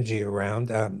infrared energy around,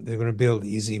 they're going to build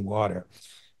easy water.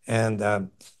 And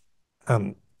um,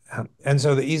 and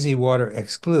so the easy water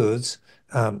excludes,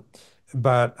 um,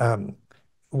 but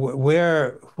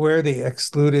where the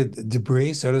excluded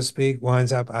debris, so to speak,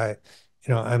 winds up,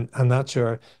 I'm not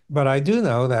sure, but I do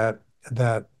know that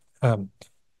um,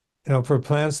 for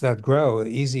plants that grow,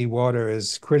 easy water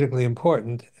is critically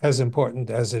important, as important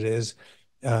as it is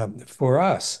for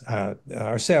us.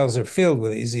 Our cells are filled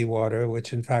with easy water,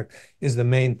 which in fact is the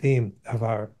main theme of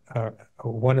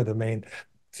one of the main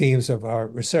themes of our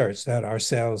research, that our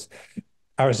cells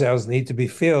need to be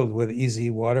filled with easy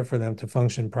water for them to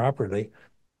function properly.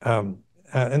 Um,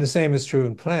 and the same is true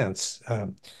in plants,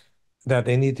 that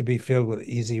they need to be filled with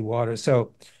easy water.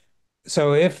 So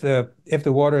if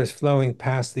the water is flowing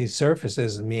past these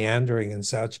surfaces and meandering and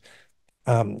such,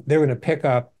 they're going to pick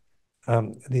up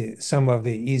some of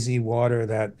the easy water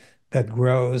that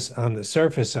grows on the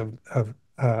surface of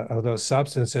those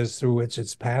substances through which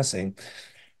it's passing,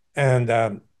 and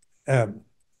um,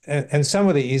 and some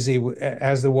of the easy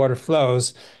as the water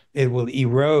flows. it will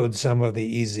erode some of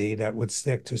the EZ that would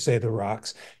stick to, say, the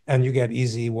rocks, and you get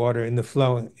EZ water in the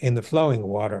flowing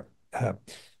water.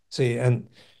 See, and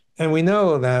we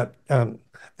know that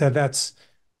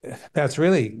that's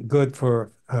really good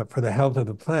for the health of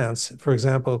the plants. For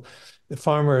example, the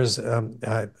farmers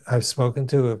I've spoken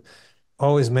to have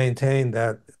always maintained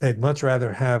that they'd much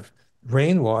rather have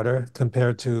rainwater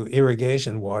compared to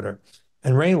irrigation water,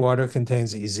 and rainwater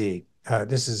contains EZ.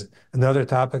 This is another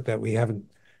topic that we haven't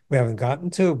gotten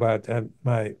to, but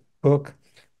my book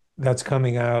that's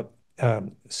coming out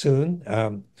soon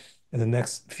in the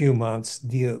next few months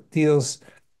deals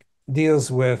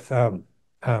with um,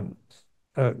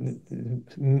 uh,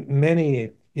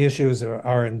 many issues of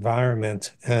our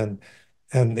environment and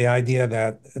the idea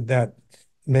that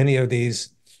many of these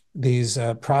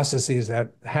processes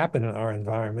that happen in our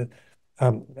environment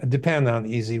depend on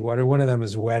easy water. One of them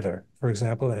is weather, for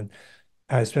example, and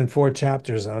I spent 4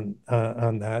 chapters on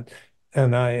that,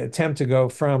 and I attempt to go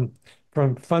from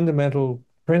fundamental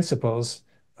principles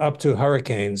up to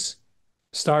hurricanes,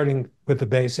 starting with the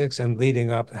basics and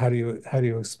leading up. How do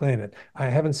you explain it? I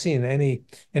haven't seen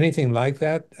anything like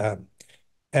that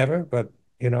ever, but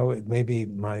it may be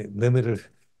my limited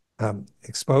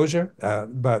exposure.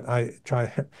 But I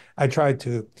tried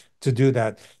to do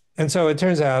that, and so it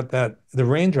turns out that the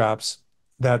raindrops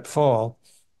that fall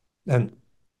and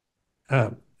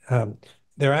um, um,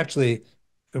 they're actually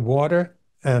water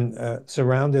and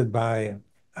surrounded by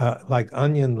like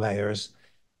onion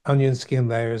skin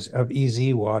layers of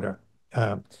EZ water.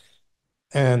 Um,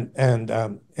 and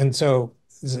so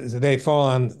they fall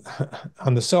on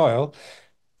on the soil,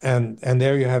 and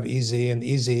there you have EZ, and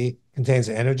EZ contains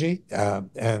energy,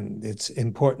 and it's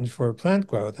important for plant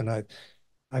growth. And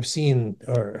I've seen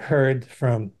or heard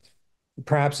from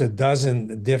perhaps a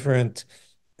dozen different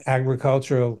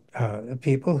agricultural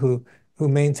people who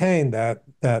maintain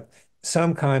that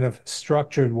some kind of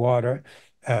structured water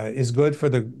is good for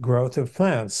the growth of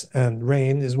plants, and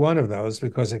rain is one of those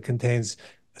because it contains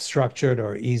structured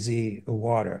or easy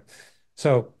water.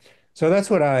 So, so that's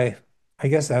what I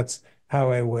guess that's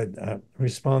how I would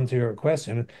respond to your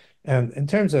question. And in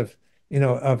terms of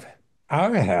of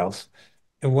our health,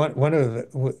 one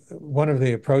of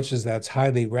the approaches that's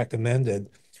highly recommended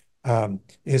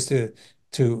is to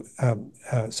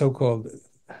so-called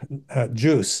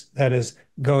juice. That is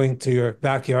going to your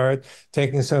backyard,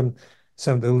 taking some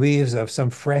of the leaves of some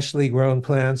freshly grown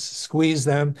plants, squeeze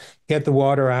them, get the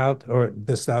water out or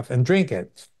the stuff, and drink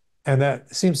it. And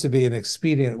that seems to be an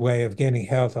expedient way of gaining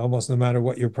health, almost no matter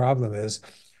what your problem is.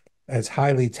 It's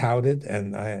highly touted,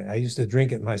 and I used to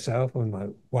drink it myself when my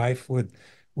wife would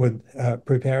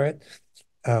prepare it.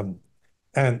 Um,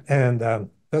 and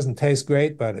doesn't taste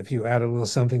great, but if you add a little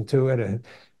something to it,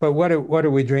 but what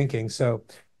are we drinking? So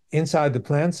inside the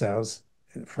plant cells,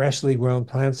 freshly grown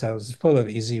plant cells is full of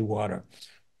EZ water.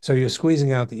 So you're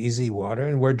squeezing out the EZ water,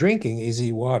 and we're drinking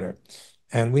EZ water.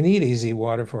 And we need EZ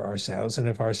water for our cells. And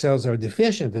if our cells are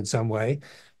deficient in some way,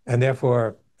 and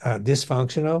therefore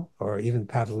dysfunctional or even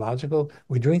pathological,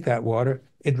 we drink that water,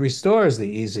 it restores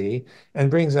the EZ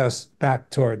and brings us back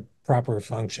toward proper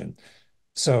function.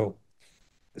 So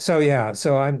so yeah,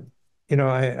 so I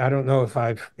don't know if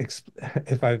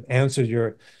I've answered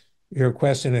your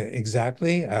question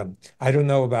exactly. I don't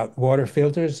know about water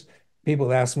filters.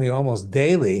 People ask me almost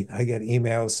daily. I get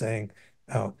emails saying,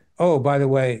 "Oh, by the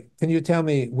way, can you tell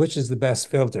me which is the best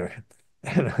filter?"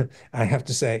 And I have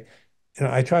to say,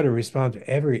 I try to respond to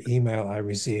every email I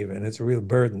receive, and it's a real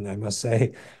burden, I must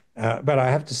say. But I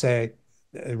have to say,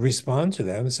 respond to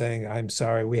them saying, "I'm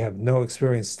sorry, we have no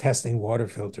experience testing water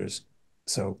filters."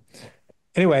 So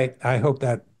anyway, I hope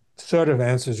that sort of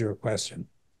answers your question.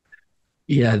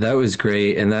 Yeah, that was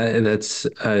great. And that's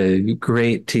a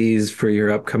great tease for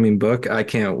your upcoming book. I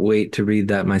can't wait to read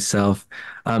that myself.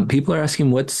 People are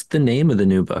asking, what's the name of the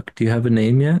new book? Do you have a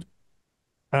name yet?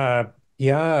 Uh,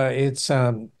 yeah, it's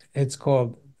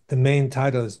called, the main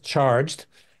title is Charged.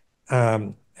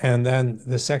 And then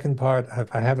the second part,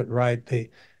 if I have it right,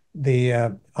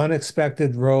 the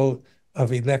unexpected role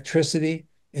of electricity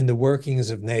in the workings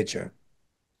of nature.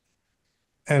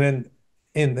 And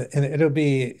and it'll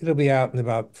be out in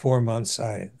about 4 months,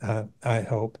 I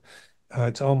hope.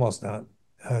 It's almost done.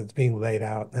 It's being laid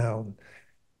out now.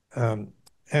 Um,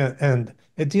 and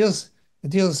it deals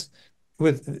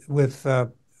with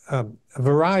a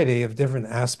variety of different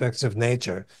aspects of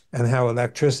nature and how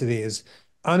electricity is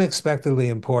unexpectedly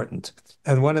important.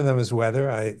 And one of them is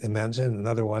weather, I mentioned.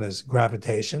 Another one is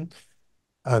gravitation.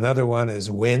 Another one is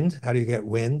wind. How do you get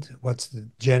wind? What's the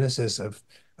genesis of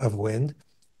wind?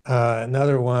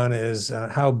 Another one is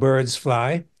how birds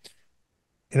fly.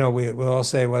 we'll all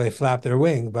say, well, they flap their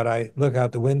wing, but I look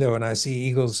out the window and I see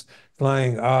eagles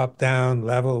flying up, down,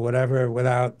 level, whatever,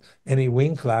 without any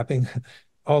wing flapping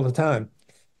all the time.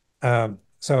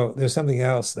 So there's something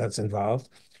else that's involved.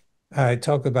 I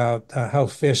talk about how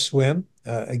fish swim.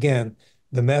 Again,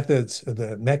 the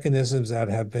mechanisms that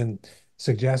have been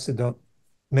suggested don't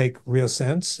make real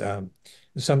sense.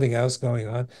 There's something else going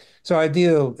on. So I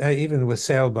deal even with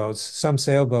sailboats. Some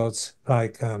sailboats,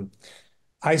 like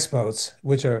ice boats,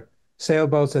 which are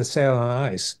sailboats that sail on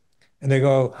ice, and they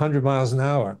go 100 miles an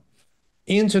hour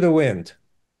into the wind,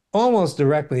 almost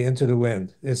directly into the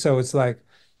wind. And so it's like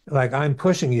I'm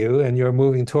pushing you and you're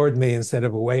moving toward me instead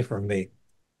of away from me.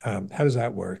 How does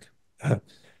that work? That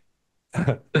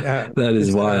is Instead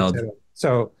of, wild.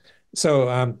 so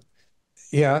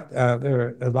yeah, there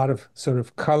are a lot of sort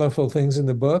of colorful things in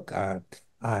the book. I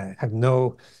have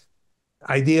no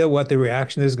idea what the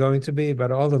reaction is going to be,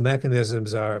 but all the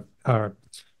mechanisms are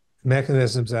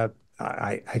mechanisms that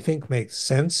I think make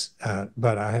sense,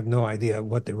 but I have no idea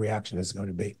what the reaction is going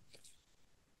to be.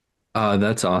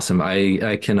 That's awesome.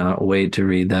 I cannot wait to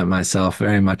read that myself.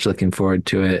 Very much looking forward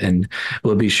to it. And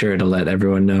we'll be sure to let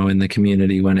everyone know in the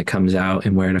community when it comes out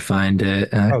and where to find it.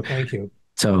 Oh, thank you.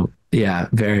 So yeah,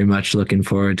 very much looking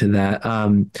forward to that.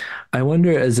 I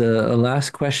wonder as a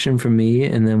last question from me,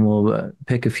 and then we'll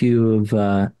pick a few of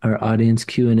our audience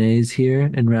Q&As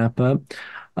here and wrap up.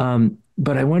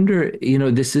 But I wonder,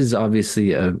 this is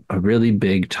obviously a really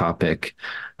big topic.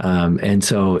 And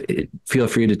so feel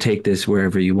free to take this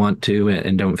wherever you want to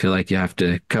and don't feel like you have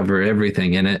to cover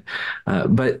everything in it.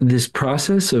 But this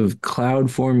process of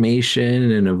cloud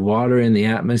formation and of water in the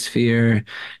atmosphere,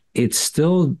 it's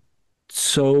still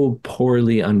so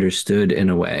poorly understood in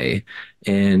a way.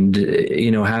 And,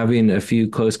 having a few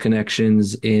close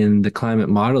connections in the climate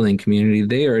modeling community,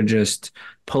 they are just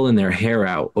pulling their hair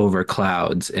out over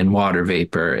clouds and water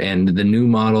vapor. And the new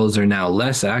models are now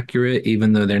less accurate,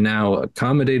 even though they're now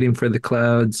accommodating for the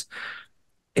clouds.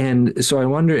 And so I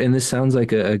wonder, and this sounds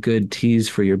like a good tease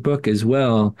for your book as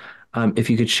well, if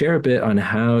you could share a bit on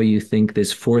how you think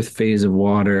this fourth phase of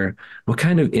water, what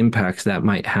kind of impacts that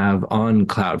might have on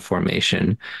cloud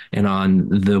formation and on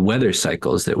the weather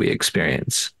cycles that we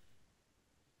experience.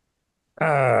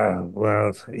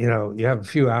 Well, you have a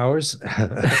few hours.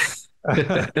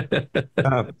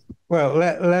 Well,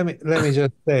 let me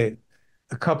just say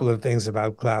a couple of things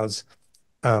about clouds.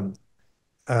 Um,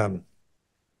 um,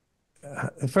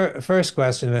 first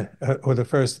question, or the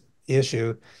first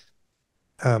issue,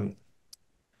 um,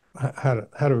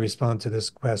 how to respond to this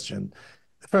question.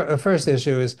 The first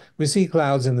issue is we see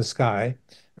clouds in the sky,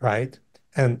 right?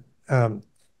 And um,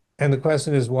 and the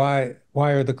question is why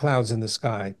are the clouds in the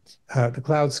sky? The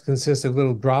clouds consist of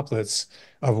little droplets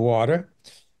of water,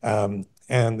 and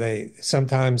they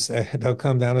sometimes they'll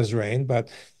come down as rain. But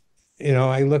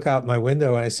I look out my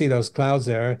window and I see those clouds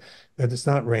there, but it's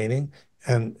not raining.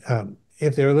 And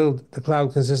if the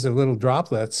cloud consists of little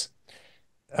droplets.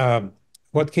 Um,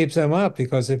 what keeps them up?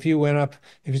 Because if you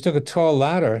took a tall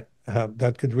ladder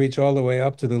that could reach all the way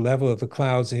up to the level of the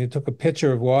clouds, and you took a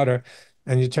pitcher of water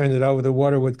and you turned it over, the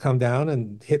water would come down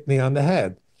and hit me on the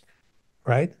head,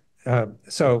 right?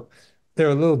 So there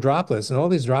are little droplets, and all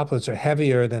these droplets are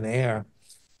heavier than air.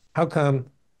 How come?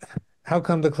 How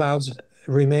come the clouds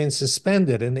remain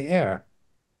suspended in the air,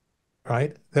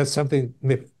 right? That's something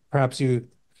perhaps you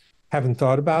haven't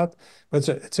thought about, but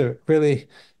it's a really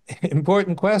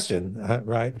important question,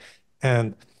 right?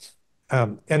 And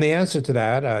and the answer to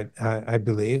that, I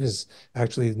believe, is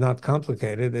actually not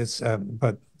complicated.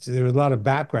 But there's a lot of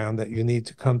background that you need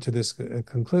to come to this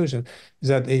conclusion, is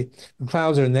that the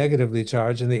clouds are negatively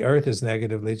charged and the Earth is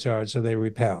negatively charged, so they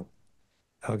repel.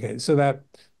 Okay, so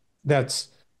that's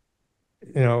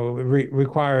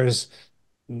requires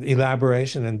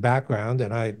elaboration and background,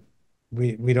 and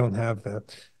we don't have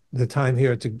the time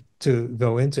here to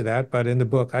go into that, but in the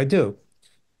book I do.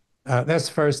 That's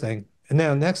the first thing. And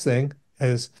now, next thing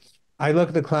is I look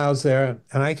at the clouds there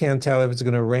and I can't tell if it's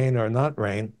going to rain or not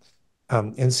rain.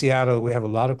 In Seattle, we have a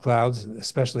lot of clouds,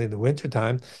 especially in the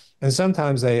wintertime, and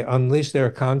sometimes they unleash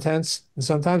their contents and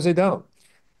sometimes they don't.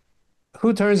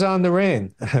 Who turns on the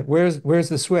rain? Where's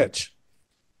the switch?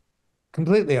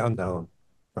 Completely unknown,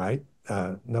 right?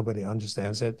 Nobody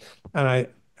understands it. And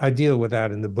I deal with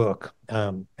that in the book.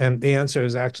 And the answer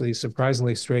is actually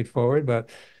surprisingly straightforward,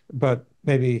 but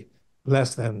maybe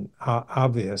less than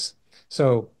obvious.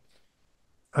 So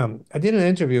I did an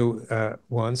interview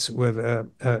once with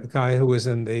a guy who was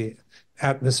in the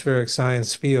atmospheric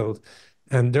science field.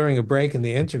 And during a break in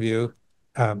the interview,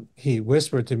 he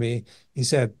whispered to me, he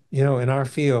said, in our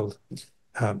field,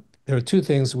 there are two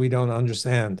things we don't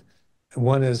understand.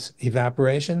 One is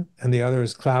evaporation, and the other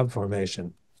is cloud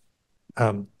formation.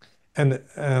 Um, and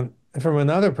from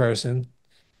another person,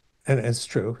 and it's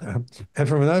true, and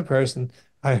from another person,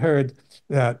 I heard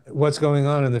that what's going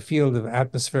on in the field of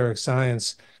atmospheric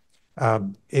science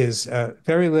is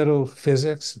very little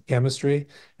physics, chemistry,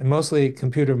 and mostly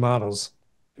computer models.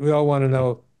 We all want to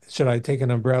know, should I take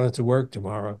an umbrella to work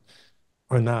tomorrow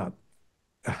or not?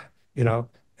 You know,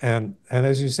 and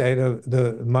as you say,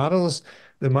 the models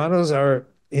are,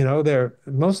 they're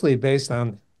mostly based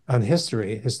on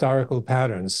history, historical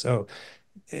patterns. So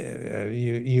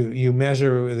you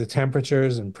measure the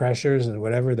temperatures and pressures and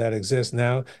whatever that exists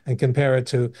now and compare it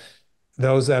to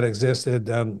those that existed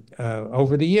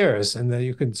over the years, and then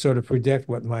you can sort of predict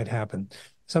what might happen.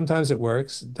 Sometimes it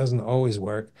works, it doesn't always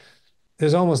work.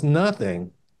 There's almost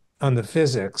nothing on the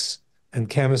physics and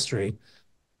chemistry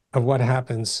of what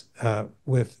happens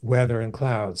with weather and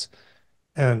clouds.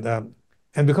 And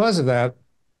because of that,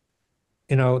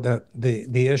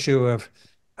 the issue of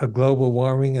global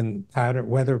warming and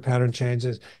weather pattern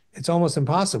changes, it's almost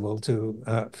impossible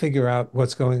to figure out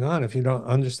what's going on if you don't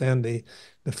understand the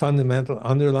fundamental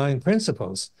underlying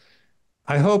principles.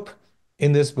 I hope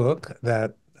in this book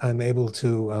that I'm able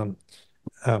to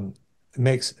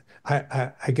makes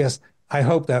I guess I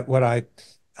hope that what I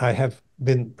have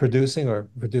been producing or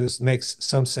produced makes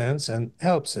some sense and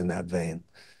helps in that vein.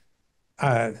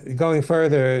 Going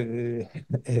further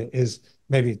is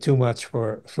maybe too much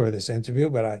for this interview,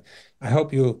 but I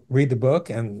hope you read the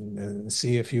book and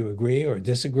see if you agree or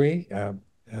disagree uh,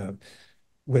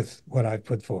 with what I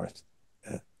put forth.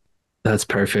 That's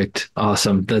perfect.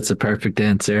 Awesome. That's a perfect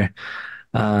answer.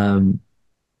 Um,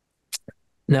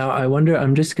 Now, I wonder,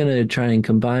 I'm just going to try and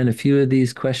combine a few of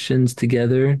these questions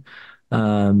together.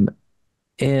 Um,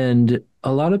 and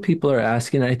a lot of people are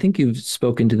asking, I think you've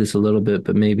spoken to this a little bit,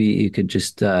 but maybe you could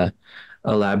just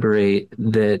elaborate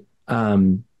that.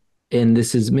 And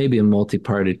this is maybe a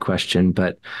multi-parted question,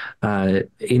 but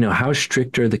how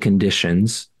strict are the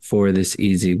conditions for this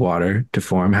easy water to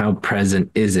form? How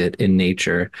present is it in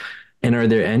nature? And are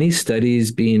there any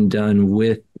studies being done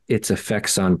with its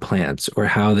effects on plants or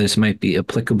how this might be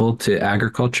applicable to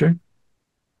agriculture?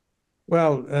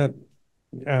 Well,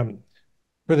 um,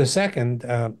 for the second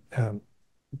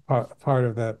part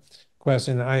of the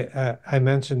question, I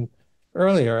mentioned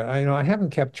earlier, I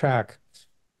haven't kept track,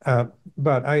 uh,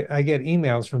 but I get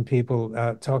emails from people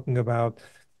talking about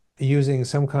using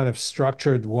some kind of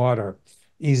structured water,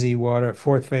 easy water,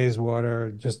 fourth phase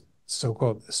water, just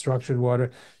so-called structured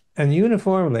water. And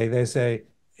uniformly, they say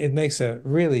it makes a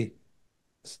really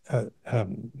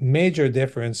major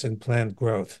difference in plant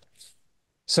growth.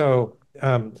 So,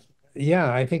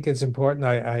 yeah, I think it's important.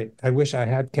 I wish I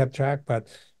had kept track, but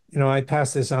I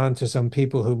pass this on to some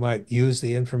people who might use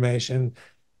the information.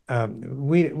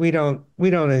 We don't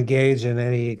engage in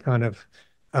any kind of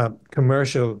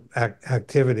commercial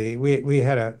activity. We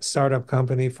had a startup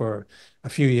company for a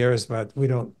few years, but we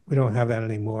don't have that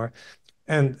anymore.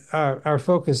 And our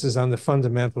focus is on the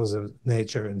fundamentals of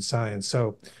nature and science.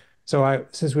 So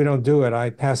since we don't do it, I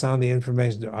pass on the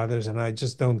information to others, and I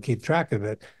just don't keep track of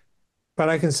it. But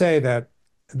I can say that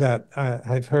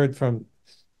I've heard from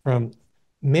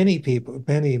many people,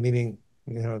 many meaning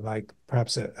like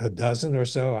perhaps a dozen or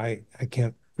so. I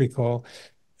can't recall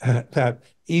that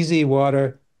easy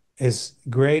water is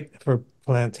great for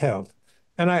plant health,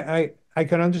 and I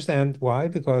can understand why,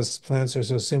 because plants are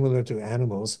so similar to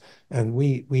animals, and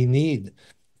we need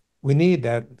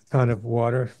that kind of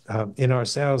water in our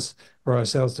cells for our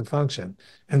cells to function.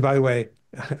 And by the way,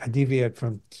 I deviate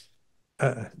from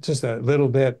just a little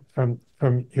bit from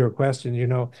your question.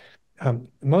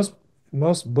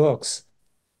 Most books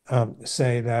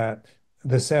say that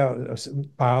the cell,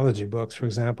 biology books, for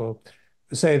example,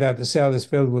 say that the cell is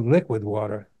filled with liquid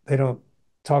water. They don't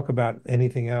talk about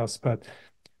anything else, but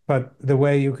the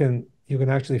way you can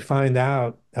actually find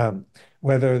out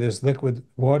whether there's liquid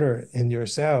water in your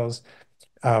cells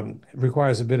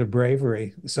requires a bit of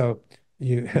bravery. So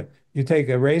you you take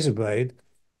a razor blade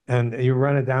and you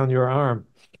run it down your arm,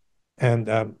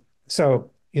 and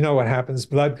so you know what happens?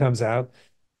 Blood comes out,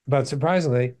 but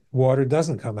surprisingly, water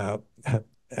doesn't come out.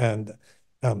 And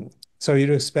um, so you'd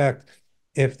expect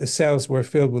if the cells were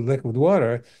filled with liquid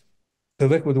water, the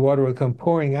liquid water would come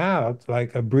pouring out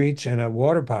like a breach in a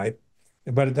water pipe,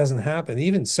 but it doesn't happen.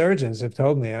 Even surgeons have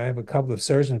told me, I have a couple of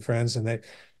surgeon friends, and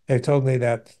they've told me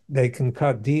that they can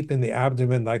cut deep in the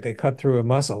abdomen, like they cut through a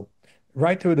muscle,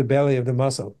 right through the belly of the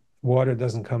muscle. Water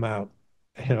doesn't come out.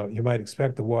 You might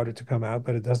expect the water to come out,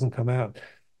 but it doesn't come out.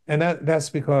 And that's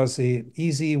because the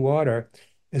easy water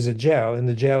is a gel, and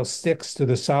the gel sticks to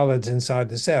the solids inside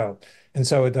the cell, and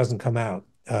so it doesn't come out.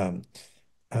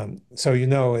 So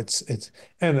it's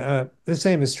and the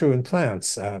same is true in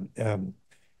plants. I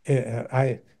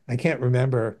can't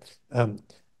remember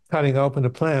cutting open a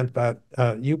plant, but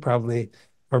you probably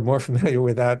are more familiar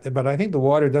with that. But I think the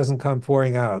water doesn't come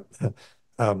pouring out.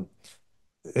 Um,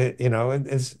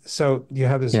 and so you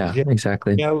have this Yeah,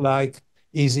 exactly. gel-like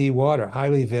easy water,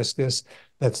 highly viscous,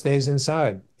 that stays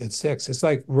inside. It sticks. It's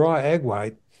like raw egg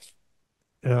white.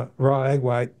 Raw egg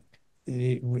white.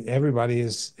 Everybody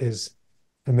is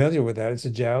familiar with that. It's a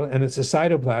gel, and it's a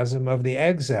cytoplasm of the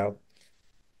egg cell.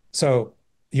 So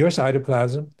your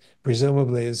cytoplasm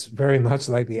presumably is very much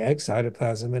like the egg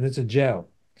cytoplasm, and it's a gel.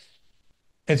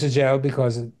 It's a gel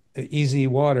because easy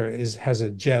water has a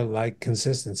gel-like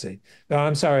consistency. No,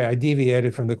 I'm sorry, I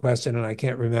deviated from the question, and I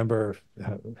can't remember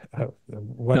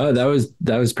what. No,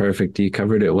 that was perfect. You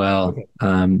covered it well.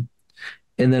 Okay.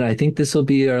 And then I think this will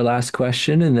be our last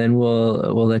question, and then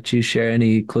we'll let you share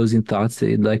any closing thoughts that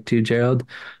you'd like to, Gerald.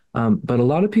 But a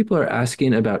lot of people are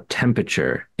asking about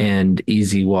temperature and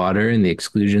easy water in the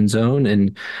exclusion zone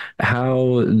and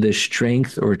how the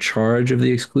strength or charge of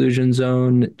the exclusion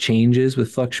zone changes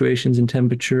with fluctuations in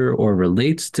temperature or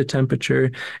relates to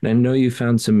temperature. And I know you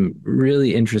found some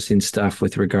really interesting stuff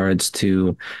with regards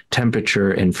to temperature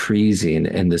and freezing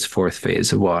in this fourth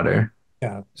phase of water.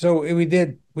 Yeah. So we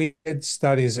did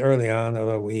studies early on,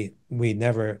 although we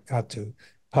never got to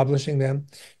publishing them.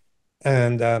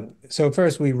 And so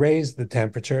first we raised the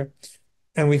temperature,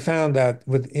 and we found that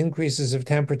with increases of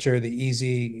temperature, the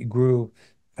easy grew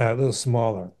a little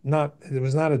smaller. It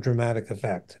was not a dramatic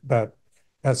effect, but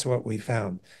that's what we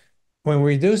found. When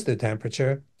we reduced the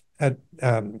temperature,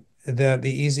 the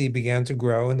easy began to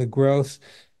grow, and the growth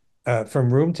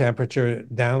from room temperature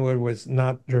downward was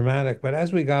not dramatic. But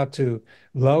as we got to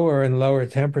lower and lower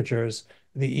temperatures,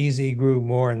 the easy grew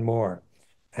more and more.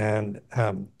 And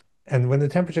and when the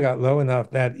temperature got low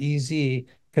enough, that easy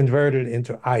converted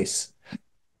into ice.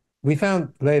 We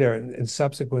found later in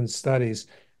subsequent studies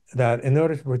that in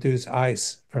order to produce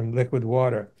ice from liquid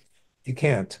water, you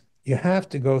can't. You have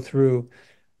to go through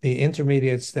the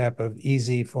intermediate step of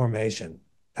easy formation.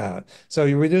 So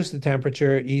you reduce the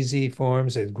temperature, easy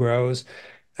forms, it grows,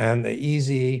 and the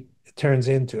easy turns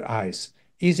into ice.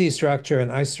 Easy structure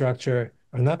and ice structure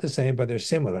are not the same, but they're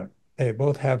similar. They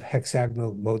both have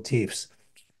hexagonal motifs.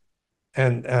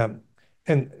 And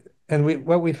and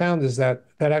what we found is that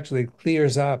that actually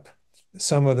clears up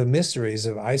some of the mysteries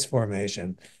of ice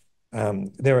formation.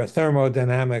 There are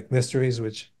thermodynamic mysteries,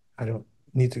 which I don't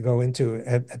need to go into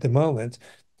at the moment.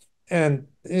 And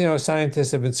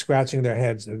scientists have been scratching their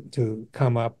heads to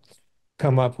come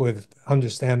up with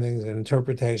understandings and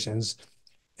interpretations,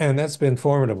 and that's been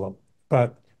formidable.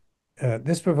 But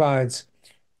this provides,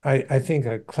 I think,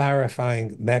 a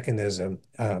clarifying mechanism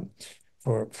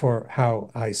for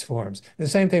how ice forms. The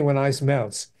same thing when ice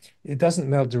melts. It doesn't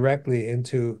melt directly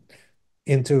into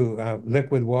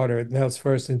liquid water. It melts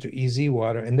first into easy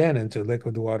water and then into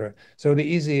liquid water. So the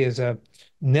easy is a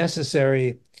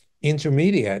necessary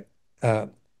intermediate, uh,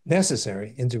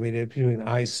 necessary intermediate between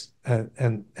ice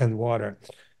and water.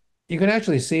 You can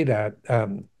actually see that.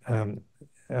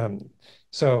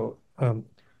 So,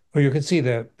 or you can see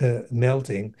the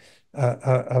melting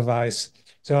of ice.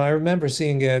 So I remember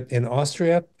seeing it in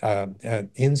Austria, at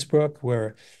Innsbruck,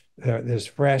 where there's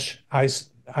fresh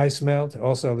ice melt.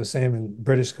 Also the same in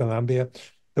British Columbia.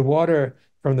 The water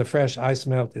from the fresh ice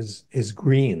melt is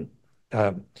green,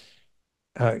 um,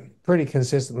 pretty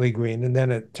consistently green, and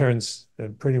then it turns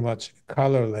pretty much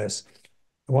colorless.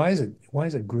 Why is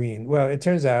it green? Well, it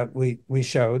turns out we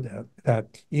showed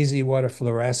that easy water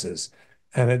fluoresces,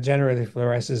 and it generally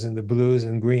fluoresces in the blues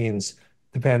and greens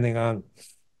depending on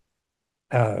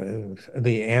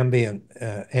the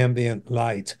ambient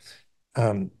light.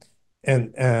 Um,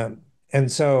 and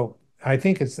and so I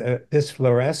think it's this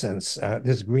fluorescence,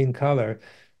 this green color,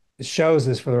 shows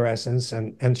this fluorescence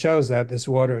and shows that this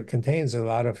water contains a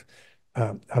lot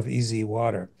of easy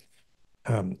water.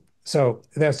 So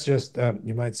that's just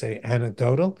you might say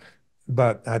anecdotal,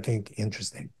 but I think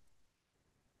interesting.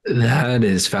 That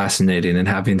is fascinating. And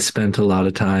having spent a lot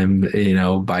of time,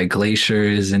 by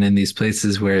glaciers and in these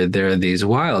places where there are these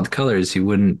wild colors you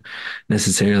wouldn't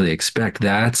necessarily expect,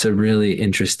 that's a really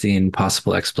interesting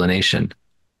possible explanation.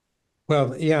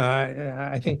 Well,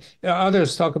 yeah, I think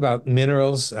others talk about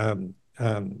minerals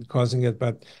causing it,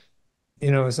 but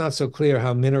it's not so clear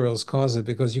how minerals cause it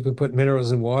because you could put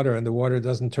minerals in water and the water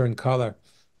doesn't turn color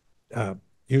uh,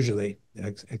 usually,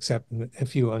 except in a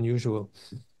few unusual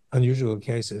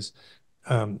cases.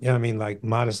 I mean, like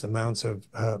modest amounts of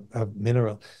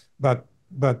mineral, but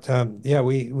yeah,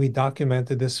 we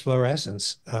documented this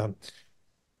fluorescence.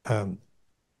 Um,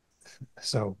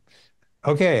 So,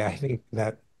 okay, I think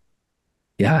that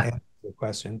Yeah, answers the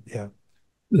question. Yeah.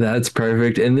 that's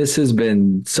perfect. And this has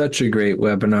been such a great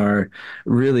webinar.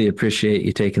 Really appreciate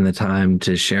you taking the time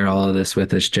to share all of this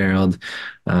with us, Gerald.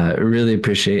 Really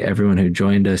appreciate everyone who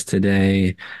joined us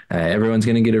today. Everyone's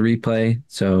going to get a replay,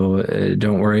 so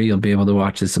don't worry. You'll be able to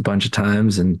watch this a bunch of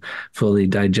times and fully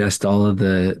digest all of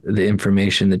the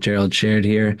information that Gerald shared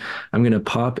here. I'm going to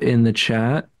pop in the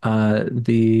chat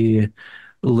the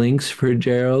links for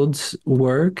Gerald's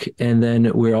work, and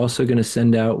then we're also going to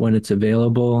send out when it's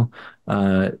available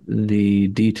the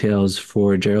details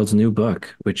for Gerald's new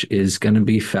book, which is going to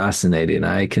be fascinating.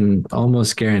 I can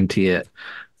almost guarantee it.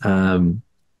 Um,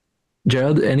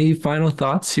 Gerald, any final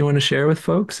thoughts you want to share with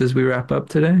folks as we wrap up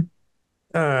today?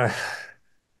 Uh,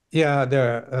 yeah,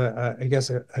 there are, I guess,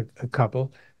 a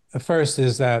couple. The first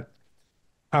is that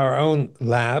our own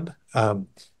lab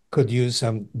could use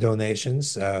some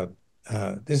donations.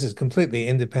 This is completely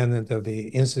independent of the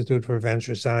Institute for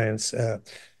Venture Science,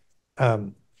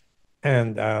 um,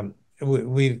 and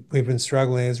we've been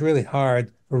struggling. It's really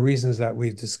hard for reasons that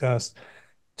we've discussed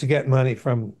to get money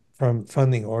from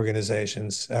funding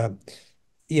organizations.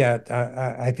 Yet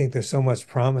I think there's so much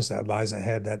promise that lies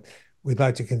ahead that we'd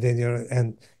like to continue.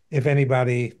 And if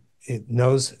anybody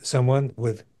knows someone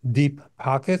with deep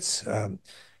pockets,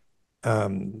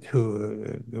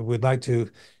 who would like to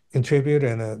contribute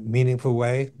in a meaningful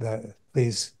way, that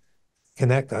please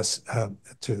connect us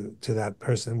to that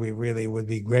person. We really would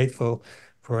be grateful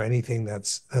for anything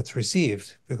that's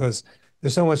received because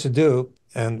there's so much to do,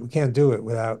 and we can't do it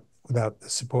without the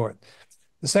support.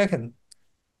 The second,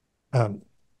 um,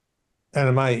 and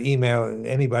in my email,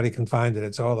 anybody can find it.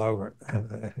 It's all over.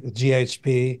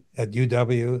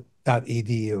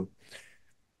 ghp@uw.edu.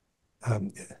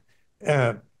 Um,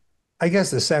 uh, I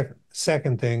guess the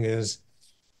second thing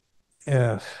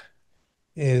uh,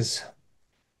 is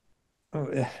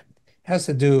has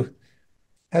to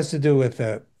do with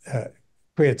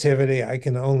creativity. I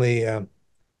can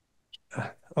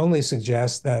only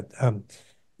suggest that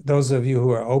those of you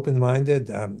who are open-minded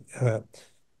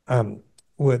um,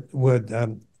 would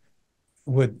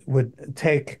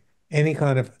take any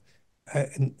kind of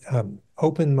uh,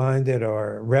 open-minded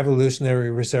or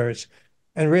revolutionary research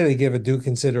and really give it due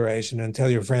consideration and tell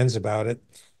your friends about it.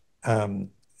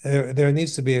 There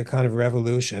needs to be a kind of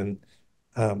revolution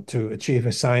to achieve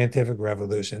a scientific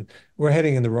revolution. We're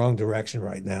heading in the wrong direction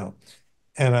right now,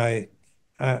 and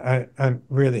I'm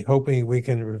really hoping we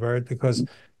can revert because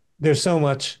there's so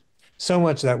much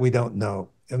that we don't know.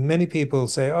 And many people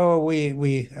say, "Oh, we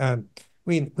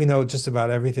know just about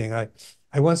everything."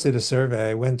 I once did a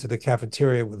survey. I went to the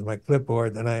cafeteria with my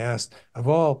clipboard and I asked, of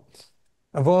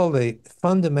all the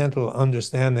fundamental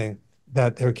understanding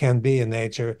that there can be in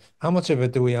nature, how much of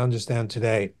it do we understand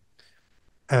today?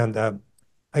 And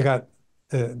I got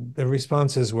the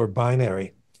responses were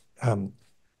binary. Um,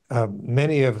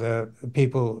 Many of the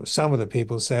people, some of the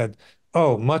people said,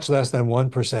 "Oh, much less than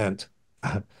 1%."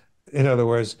 In other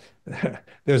words,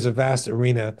 there's a vast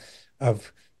arena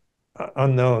of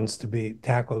unknowns to be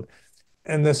tackled.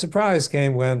 And the surprise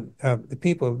came when the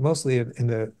people, mostly in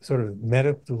the sort of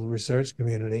medical research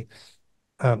community,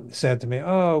 said to me,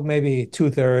 "Oh, maybe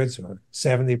two-thirds or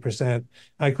 70%."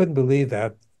 I couldn't believe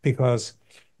that because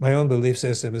my own belief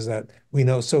system is that we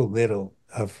know so little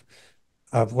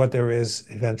of what there is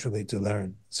eventually to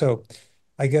learn. So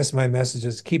I guess my message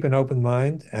is keep an open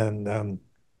mind and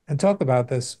talk about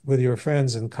this with your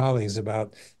friends and colleagues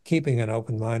about keeping an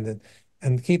open mind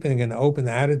and keeping an open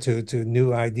attitude to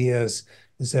new ideas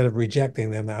instead of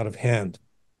rejecting them out of hand.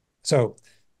 So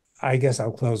I guess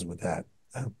I'll close with that.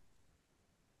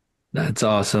 That's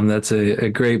awesome. That's a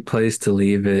great place to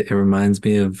leave it. It reminds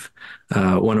me of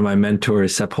one of my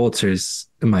mentors, Sepp Holzer's,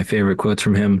 my favorite quotes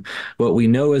from him. What we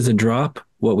know is a drop.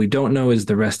 What we don't know is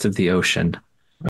the rest of the ocean.